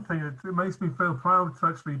say one thing, it makes me feel proud to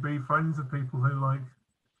actually be friends with people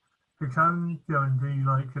who can go and do,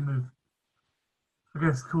 like, kind of, I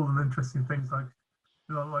guess, cool and interesting things, like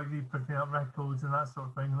you picking up records and that sort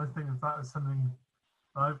of thing. And I think of that as something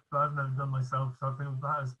I've never done myself, so I think of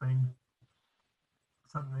that as being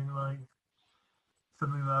something that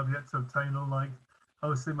I've yet to obtain. Or like,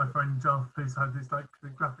 obviously my friend Joff, who's had this like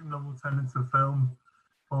graphic novel turned into a film,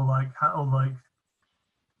 or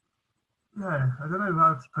yeah, I don't know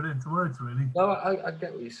how to put it into words, really. No, I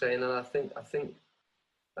get what you're saying, and I think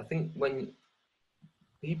when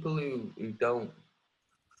people who don't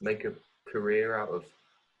make a career out of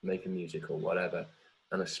making music or whatever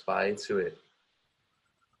and aspire to it,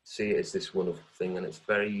 see it as this wonderful thing, and it's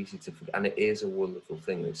very easy to forget, and it is a wonderful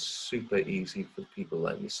thing. It's super easy for people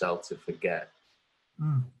like yourself to forget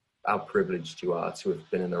how privileged you are to have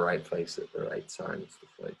been in the right place at the right time and stuff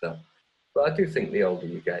like that. But I do think the older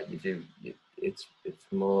you get, it's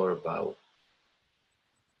more about,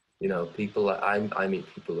 people like I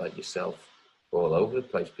meet people like yourself all over the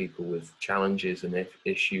place, people with challenges and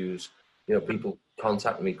issues. People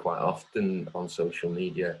contact me quite often on social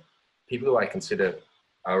media, people who I consider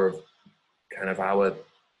are kind of our,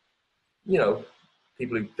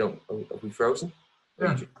 people who don't, are we frozen? Or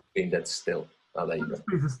are you just being dead still? Oh, there you go.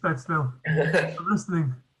 Just dead still. I'm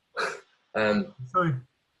listening. Sorry.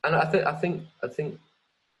 And I think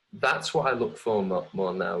that's what I look for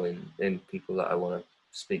more now in people that I want to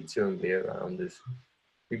speak to and be around, is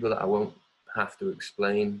people that I won't have to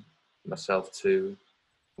explain myself to,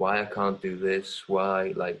 why I can't do this,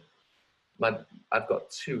 why, like, I've got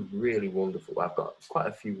I've got quite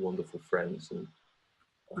a few wonderful friends, and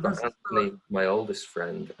I've got Anthony, my oldest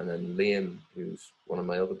friend, and then Liam, who's one of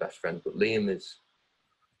my other best friends. But Liam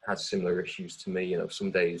has similar issues to me. You know, some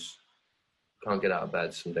days can't get out of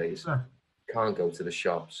bed, some days can't go to the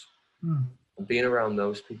shops. And being around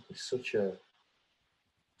those people is such a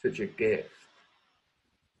gift.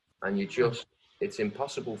 And it's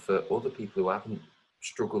impossible for other people who haven't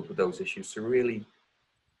struggled with those issues to really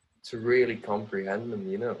comprehend them,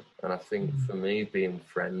 you know. And I think for me, being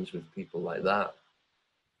friends with people like that,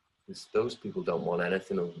 because those people don't want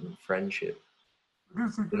anything other than friendship.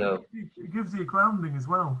 It gives you a grounding as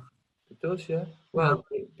well. It does, yeah. Well,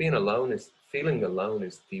 feeling alone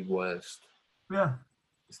is the worst. Yeah.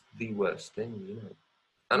 It's the worst thing, you know.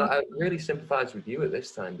 And I really sympathise with you at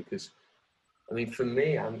this time because, I mean, for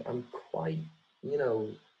me, I'm quite, you know,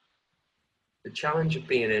 the challenge of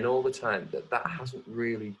being in all the time, that hasn't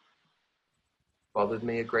really bothered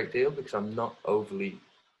me a great deal because I'm not overly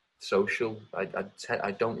social. I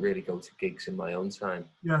don't really go to gigs in my own time.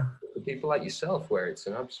 Yeah. For people like yourself, where it's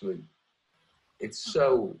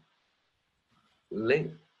so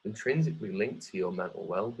intrinsically linked to your mental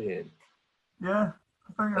well-being. Yeah,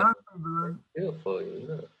 I think it has been. Feel for you, you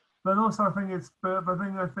know. But also, I think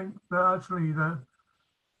that actually that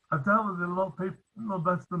I've dealt with it a lot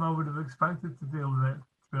better than I would have expected to deal with it. To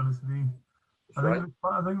be honest with you, I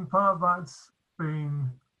think part of that's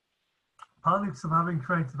been partly because of having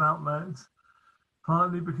creative outlets,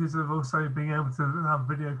 partly because of also being able to have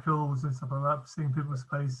video calls and stuff like that, seeing people's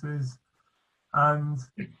faces, and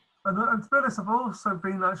to be honest, I've also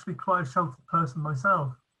been actually quite a sheltered person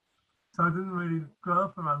myself, so I didn't really grow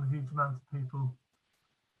up around a huge amount of people.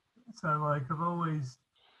 So like I've always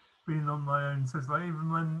been on my own. So it's like even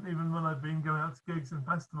when I've been going out to gigs and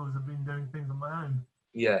festivals, I've been doing things on my own.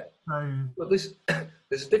 Yeah. So but there's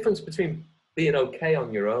a difference between being okay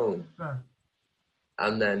on your own,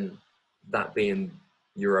 and then that being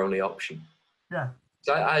your only option. Yeah.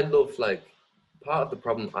 So I love, like, part of the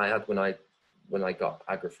problem I had when I got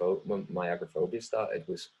when my agoraphobia started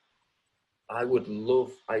was I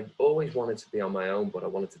always wanted to be on my own, but I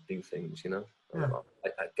wanted to do things, you know. Yeah.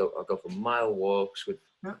 I'd go for mile walks with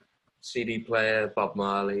CD player, Bob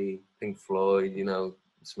Marley, Pink Floyd, you know,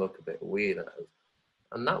 smoke a bit of weed,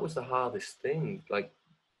 and that was the hardest thing. Like,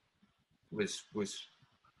 was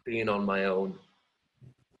being on my own,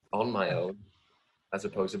 as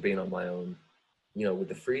opposed to being on my own, you know, with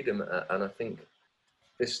the freedom. And I think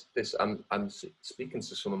I'm speaking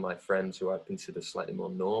to some of my friends who I consider slightly more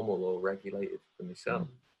normal or regulated than myself.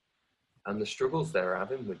 And the struggles they're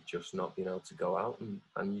having with just not being able to go out,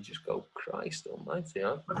 and you just go, Christ almighty,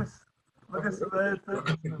 huh?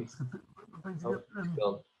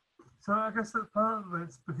 So I guess that part of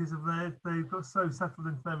it's because of they've got so settled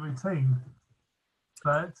into their routine.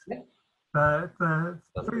 But the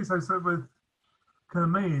thing is, so with kind of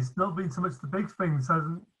me, it's not been so much the big things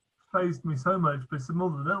hasn't phased me so much, but it's more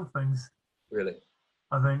the little things. Really?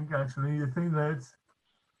 I think actually the thing that,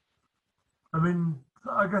 I mean,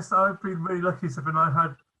 I guess I've been really lucky. So when I've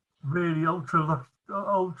had really ultra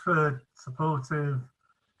supportive,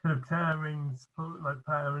 kind of caring, like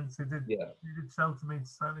parents who did shelter me to a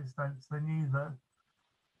certain extent. So they knew that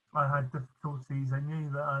I had difficulties. They knew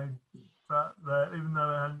that even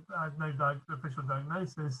though I had no official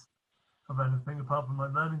diagnosis of anything apart from my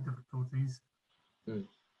learning difficulties,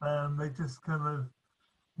 they just kind of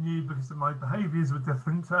knew because of my behaviours were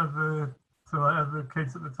different to other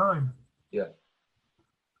kids at the time. Yeah.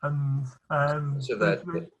 And so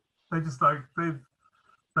they just like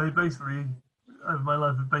they basically over my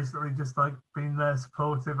life have basically just like been there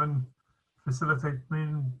supportive and facilitated me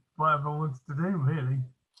in whatever I wanted to do, really.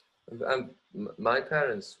 And my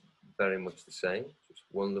parents very much the same, just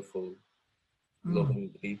wonderful, loving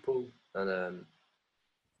people, and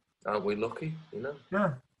aren't we lucky, you know?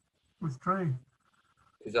 Yeah, it's true.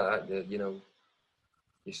 Because you know,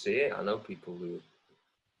 you see it. I know people who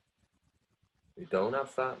don't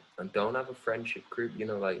have that and don't have a friendship group, you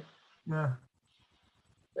know, like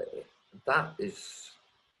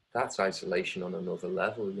that's isolation on another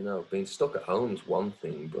level, you know. Being stuck at home is one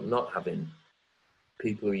thing, but not having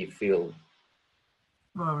people who you feel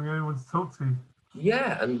anyone to talk to.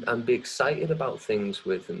 Yeah, and be excited about things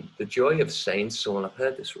with, and the joy of saying to someone, I've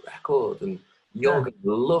heard this record and you're gonna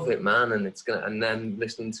love it, man, and then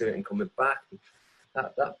listening to it and coming back,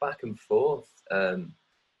 that back and forth.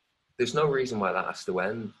 There's no reason why that has to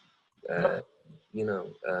end, you know.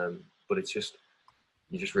 But it's just,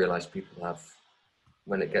 you just realise people have,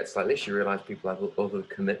 when it gets like this, you realise people have other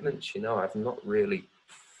commitments. You know, I've not really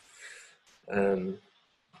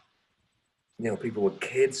people with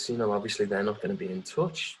kids, obviously they're not going to be in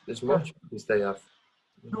touch as much because they have.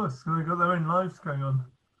 Of course, they've got their own lives going on.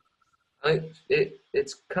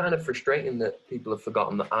 It's kind of frustrating that people have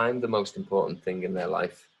forgotten that I'm the most important thing in their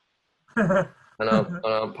life, and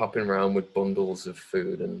I'm popping around with bundles of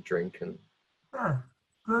food and drink and. Yeah,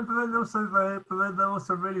 but then they're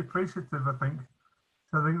also really appreciative. I think.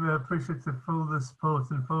 So I think they're appreciative for all the support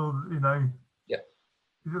and for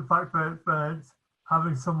the fact that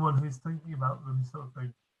having someone who's thinking about them, sort of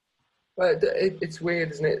thing. Well, it's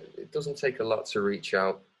weird, isn't it? It doesn't take a lot to reach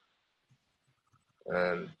out.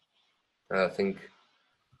 I think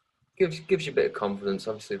gives you a bit of confidence.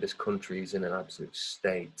 Obviously, this country is in an absolute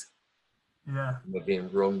state. Yeah. We're being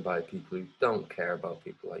run by people who don't care about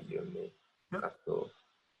people like you and me at all,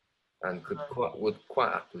 and would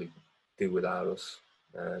quite happily do without us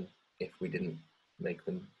if we didn't make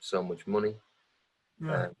them so much money.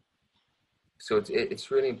 Yeah. So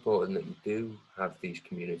it's really important that you do have these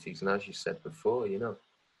communities, and as you said before,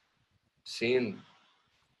 seeing,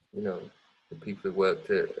 the people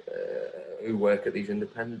who work at these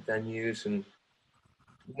independent venues, and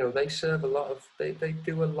they serve a lot of, they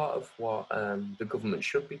do a lot of what the government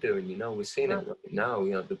should be doing. We're seeing it right now.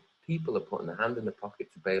 The people are putting their hand in the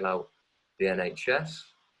pocket to bail out the NHS.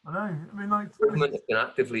 I know. I mean, like the government has been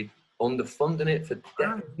actively underfunding it for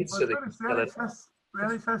decades. So the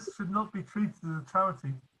NHS should not be treated as a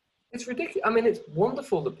charity. It's ridiculous. I mean, it's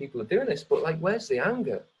wonderful that people are doing this, but where's the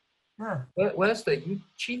anger? Yeah. Where's you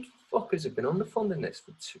cheeky fuckers have been underfunding this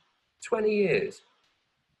for 20 years,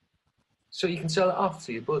 so you can sell it off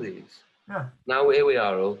to your buddies. Yeah. Now here we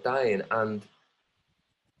are all dying, and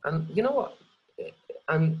you know what?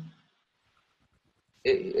 And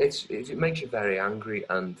it makes you very angry,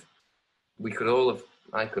 and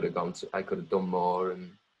I could have done more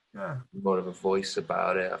and more of a voice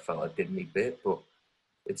about it. I felt I did my bit, but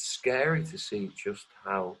it's scary to see just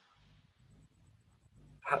how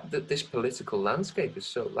this political landscape is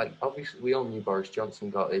so, obviously we all knew Boris Johnson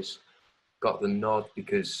got the nod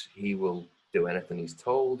because he will do anything he's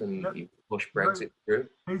told, and he pushed Brexit through.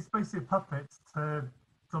 He's basically a puppet to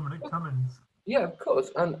Dominic Cummings. Yeah, of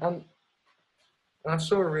course. And I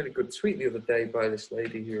saw a really good tweet the other day by this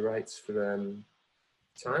lady who writes for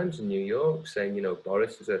Times in New York, saying,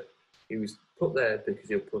 Boris he was put there because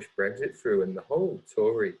he'll push Brexit through, and the whole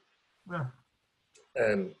Tory,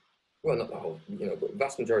 well, not the whole, but the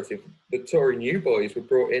vast majority of the Tory new boys were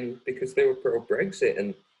brought in because they were pro-Brexit,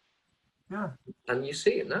 and you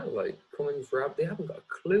see it now, Cummings, they haven't got a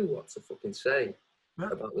clue what to fucking say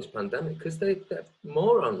about this pandemic because they're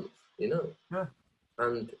morons,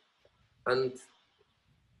 and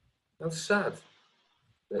that's sad.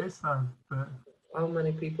 It's sad, but how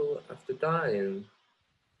many people have to die, and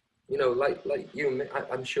like you and me,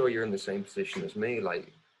 I'm sure you're in the same position as me.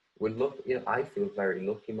 We're lucky. I feel very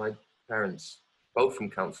lucky. My parents, both from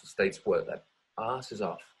council estates, work their asses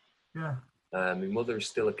off. Yeah. My mother is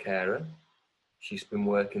still a carer. She's been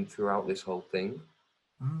working throughout this whole thing.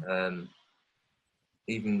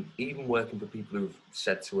 Even working for people who've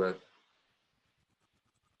said to her,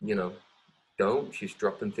 don't. She's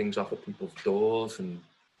dropping things off at people's doors, and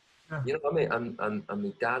you know what I mean. And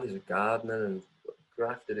my dad is a gardener and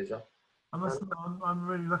grafted his up. I'm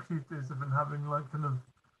really lucky to have been having kind of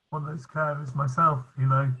one of those carers myself,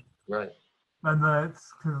 Right. And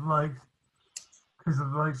that's because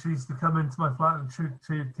she used to come into my flat and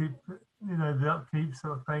to keep the upkeep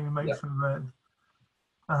sort of thing and make sure that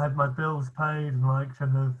I had my bills paid and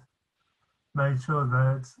kind of made sure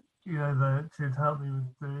that that she'd help me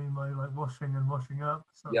with doing my washing and washing up.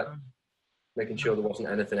 Making sure there wasn't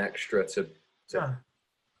anything extra to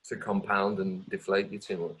compound and deflate you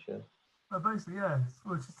too much. Yeah. Basically, yeah.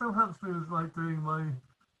 Well, she still helps me with doing my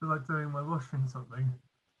washing something.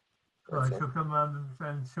 She'll come around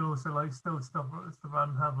and she'll also still stop around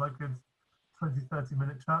and have a 20-30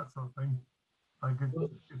 minute chat sort of thing. A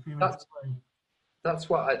few minutes away. That's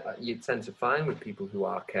what you tend to find with people who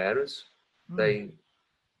are carers. They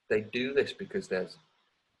do this because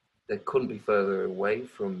they couldn't be further away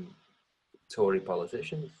from Tory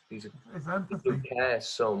politicians. These are people who care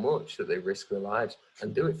so much that they risk their lives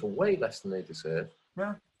and do it for way less than they deserve.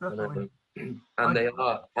 Yeah, definitely. And they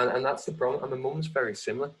are, and that's the problem. And my mum's very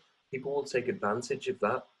similar. People will take advantage of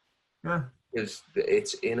that. Yeah. Because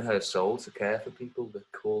it's in her soul to care for people. They're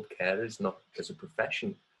called carers, not as a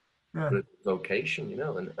profession, but as a vocation,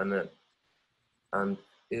 and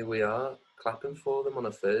here we are clapping for them on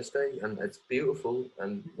a Thursday, and it's beautiful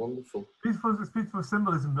and wonderful. It's beautiful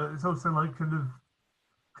symbolism, but it's also kind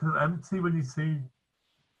of empty when you see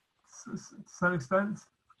to some extent.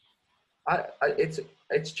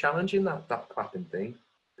 It's challenging that clapping thing,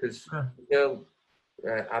 because Yeah. the girl,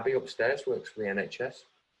 Abby upstairs, works for the NHS.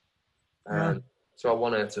 Yeah. So I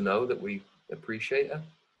want her to know that we appreciate her.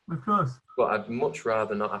 Of course. But I'd much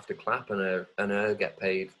rather not have to clap and her get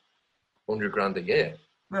paid 100 grand a year.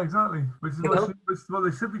 Yeah, exactly. Which is what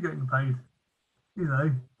they should be getting paid. You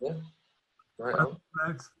know. Yeah. Right on.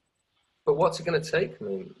 But what's it going to take? I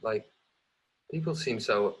mean, like, people seem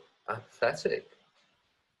so apathetic.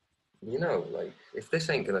 You know, like, if this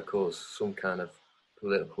ain't going to cause some kind of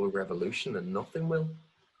political revolution, then nothing will.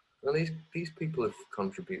 Well, these people have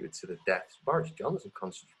contributed to the deaths. Boris Johnson have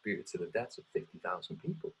contributed to the deaths of 50,000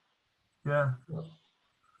 people. Yeah. Well,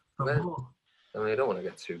 I mean, I don't want to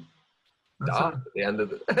get too That's dark at the end of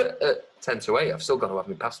the 10 to 8. I've still got to have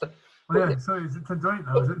my pasta. Oh, yeah, sorry, is it 10 to 8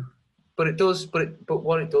 now, is it? But it does. But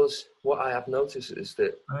what it does, what I have noticed is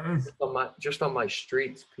that it is. Just on my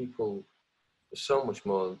street, people are so much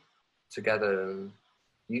more together, and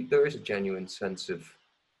there is a genuine sense of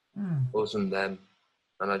us and them.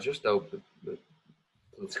 And I just hope that the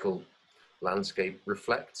political landscape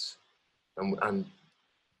reflects, and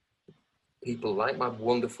people like my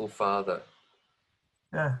wonderful father,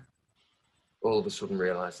 all of a sudden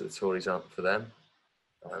realise that the Tories aren't for them,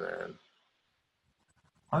 and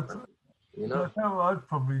you know, what I'd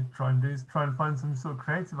probably try and do is try and find some sort of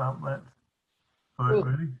creative outlet for it,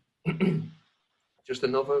 really. Just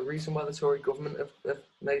another reason why the Tory government have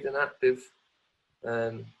made an active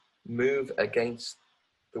move against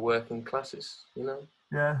the working classes, you know?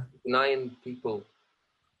 Yeah. Denying people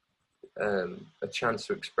a chance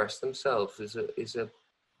to express themselves is a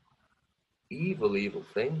evil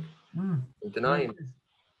thing. And denying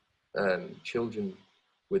children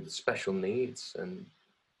with special needs and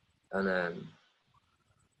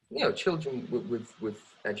you know, children with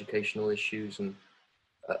educational issues and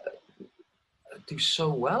do so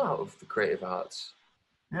well out of the creative arts.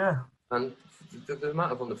 Yeah. And the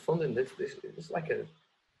amount of underfunding, it's like a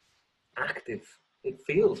active, it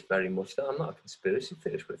feels very much that, I'm not a conspiracy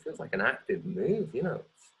theorist, but it feels like an active move, you know,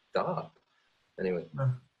 it's dark. Anyway,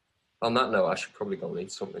 on that note, I should probably go and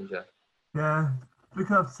eat something, Jack. Yeah,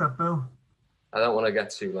 look after yourself, Bill. I don't want to get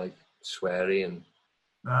too, like, sweary and...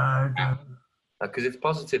 No, don't. Because it's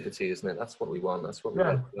positivity, isn't it? That's what we want. That's what we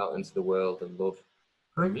want to put out into the world and love.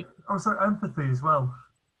 I think also empathy as well.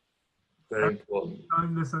 Very important.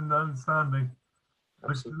 Kindness and understanding.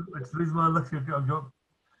 Which is the reason why I'm lucky I got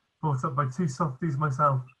brought up by two softies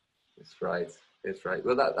myself. That's right. It's right.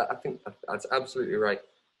 Well, I think that's absolutely right.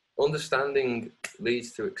 Understanding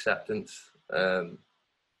leads to acceptance.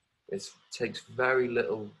 It takes very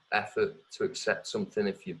little effort to accept something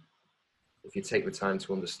if you take the time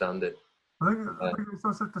to understand it. I think it's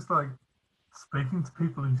also just like speaking to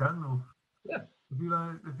people in general. Yeah. If you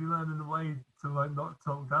learn in a way to like not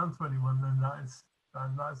talk down to anyone, then that's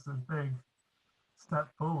a big step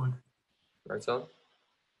forward. Right on.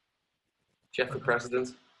 Jeff for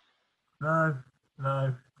president? No.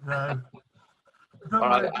 All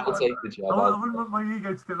right, I'll take the job. I wouldn't want my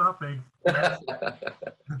ego to get that big.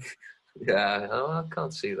 Yeah, I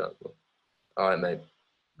can't see that. But... All right, mate.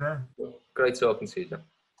 Yeah. Great talking to you, John.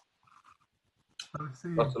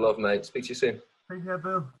 Lots of love, mate. Speak to you soon. Take care,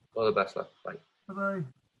 Bill. All the best, lad. Bye. Bye-bye.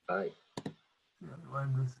 Bye. Yeah,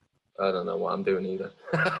 I don't know what I'm doing either.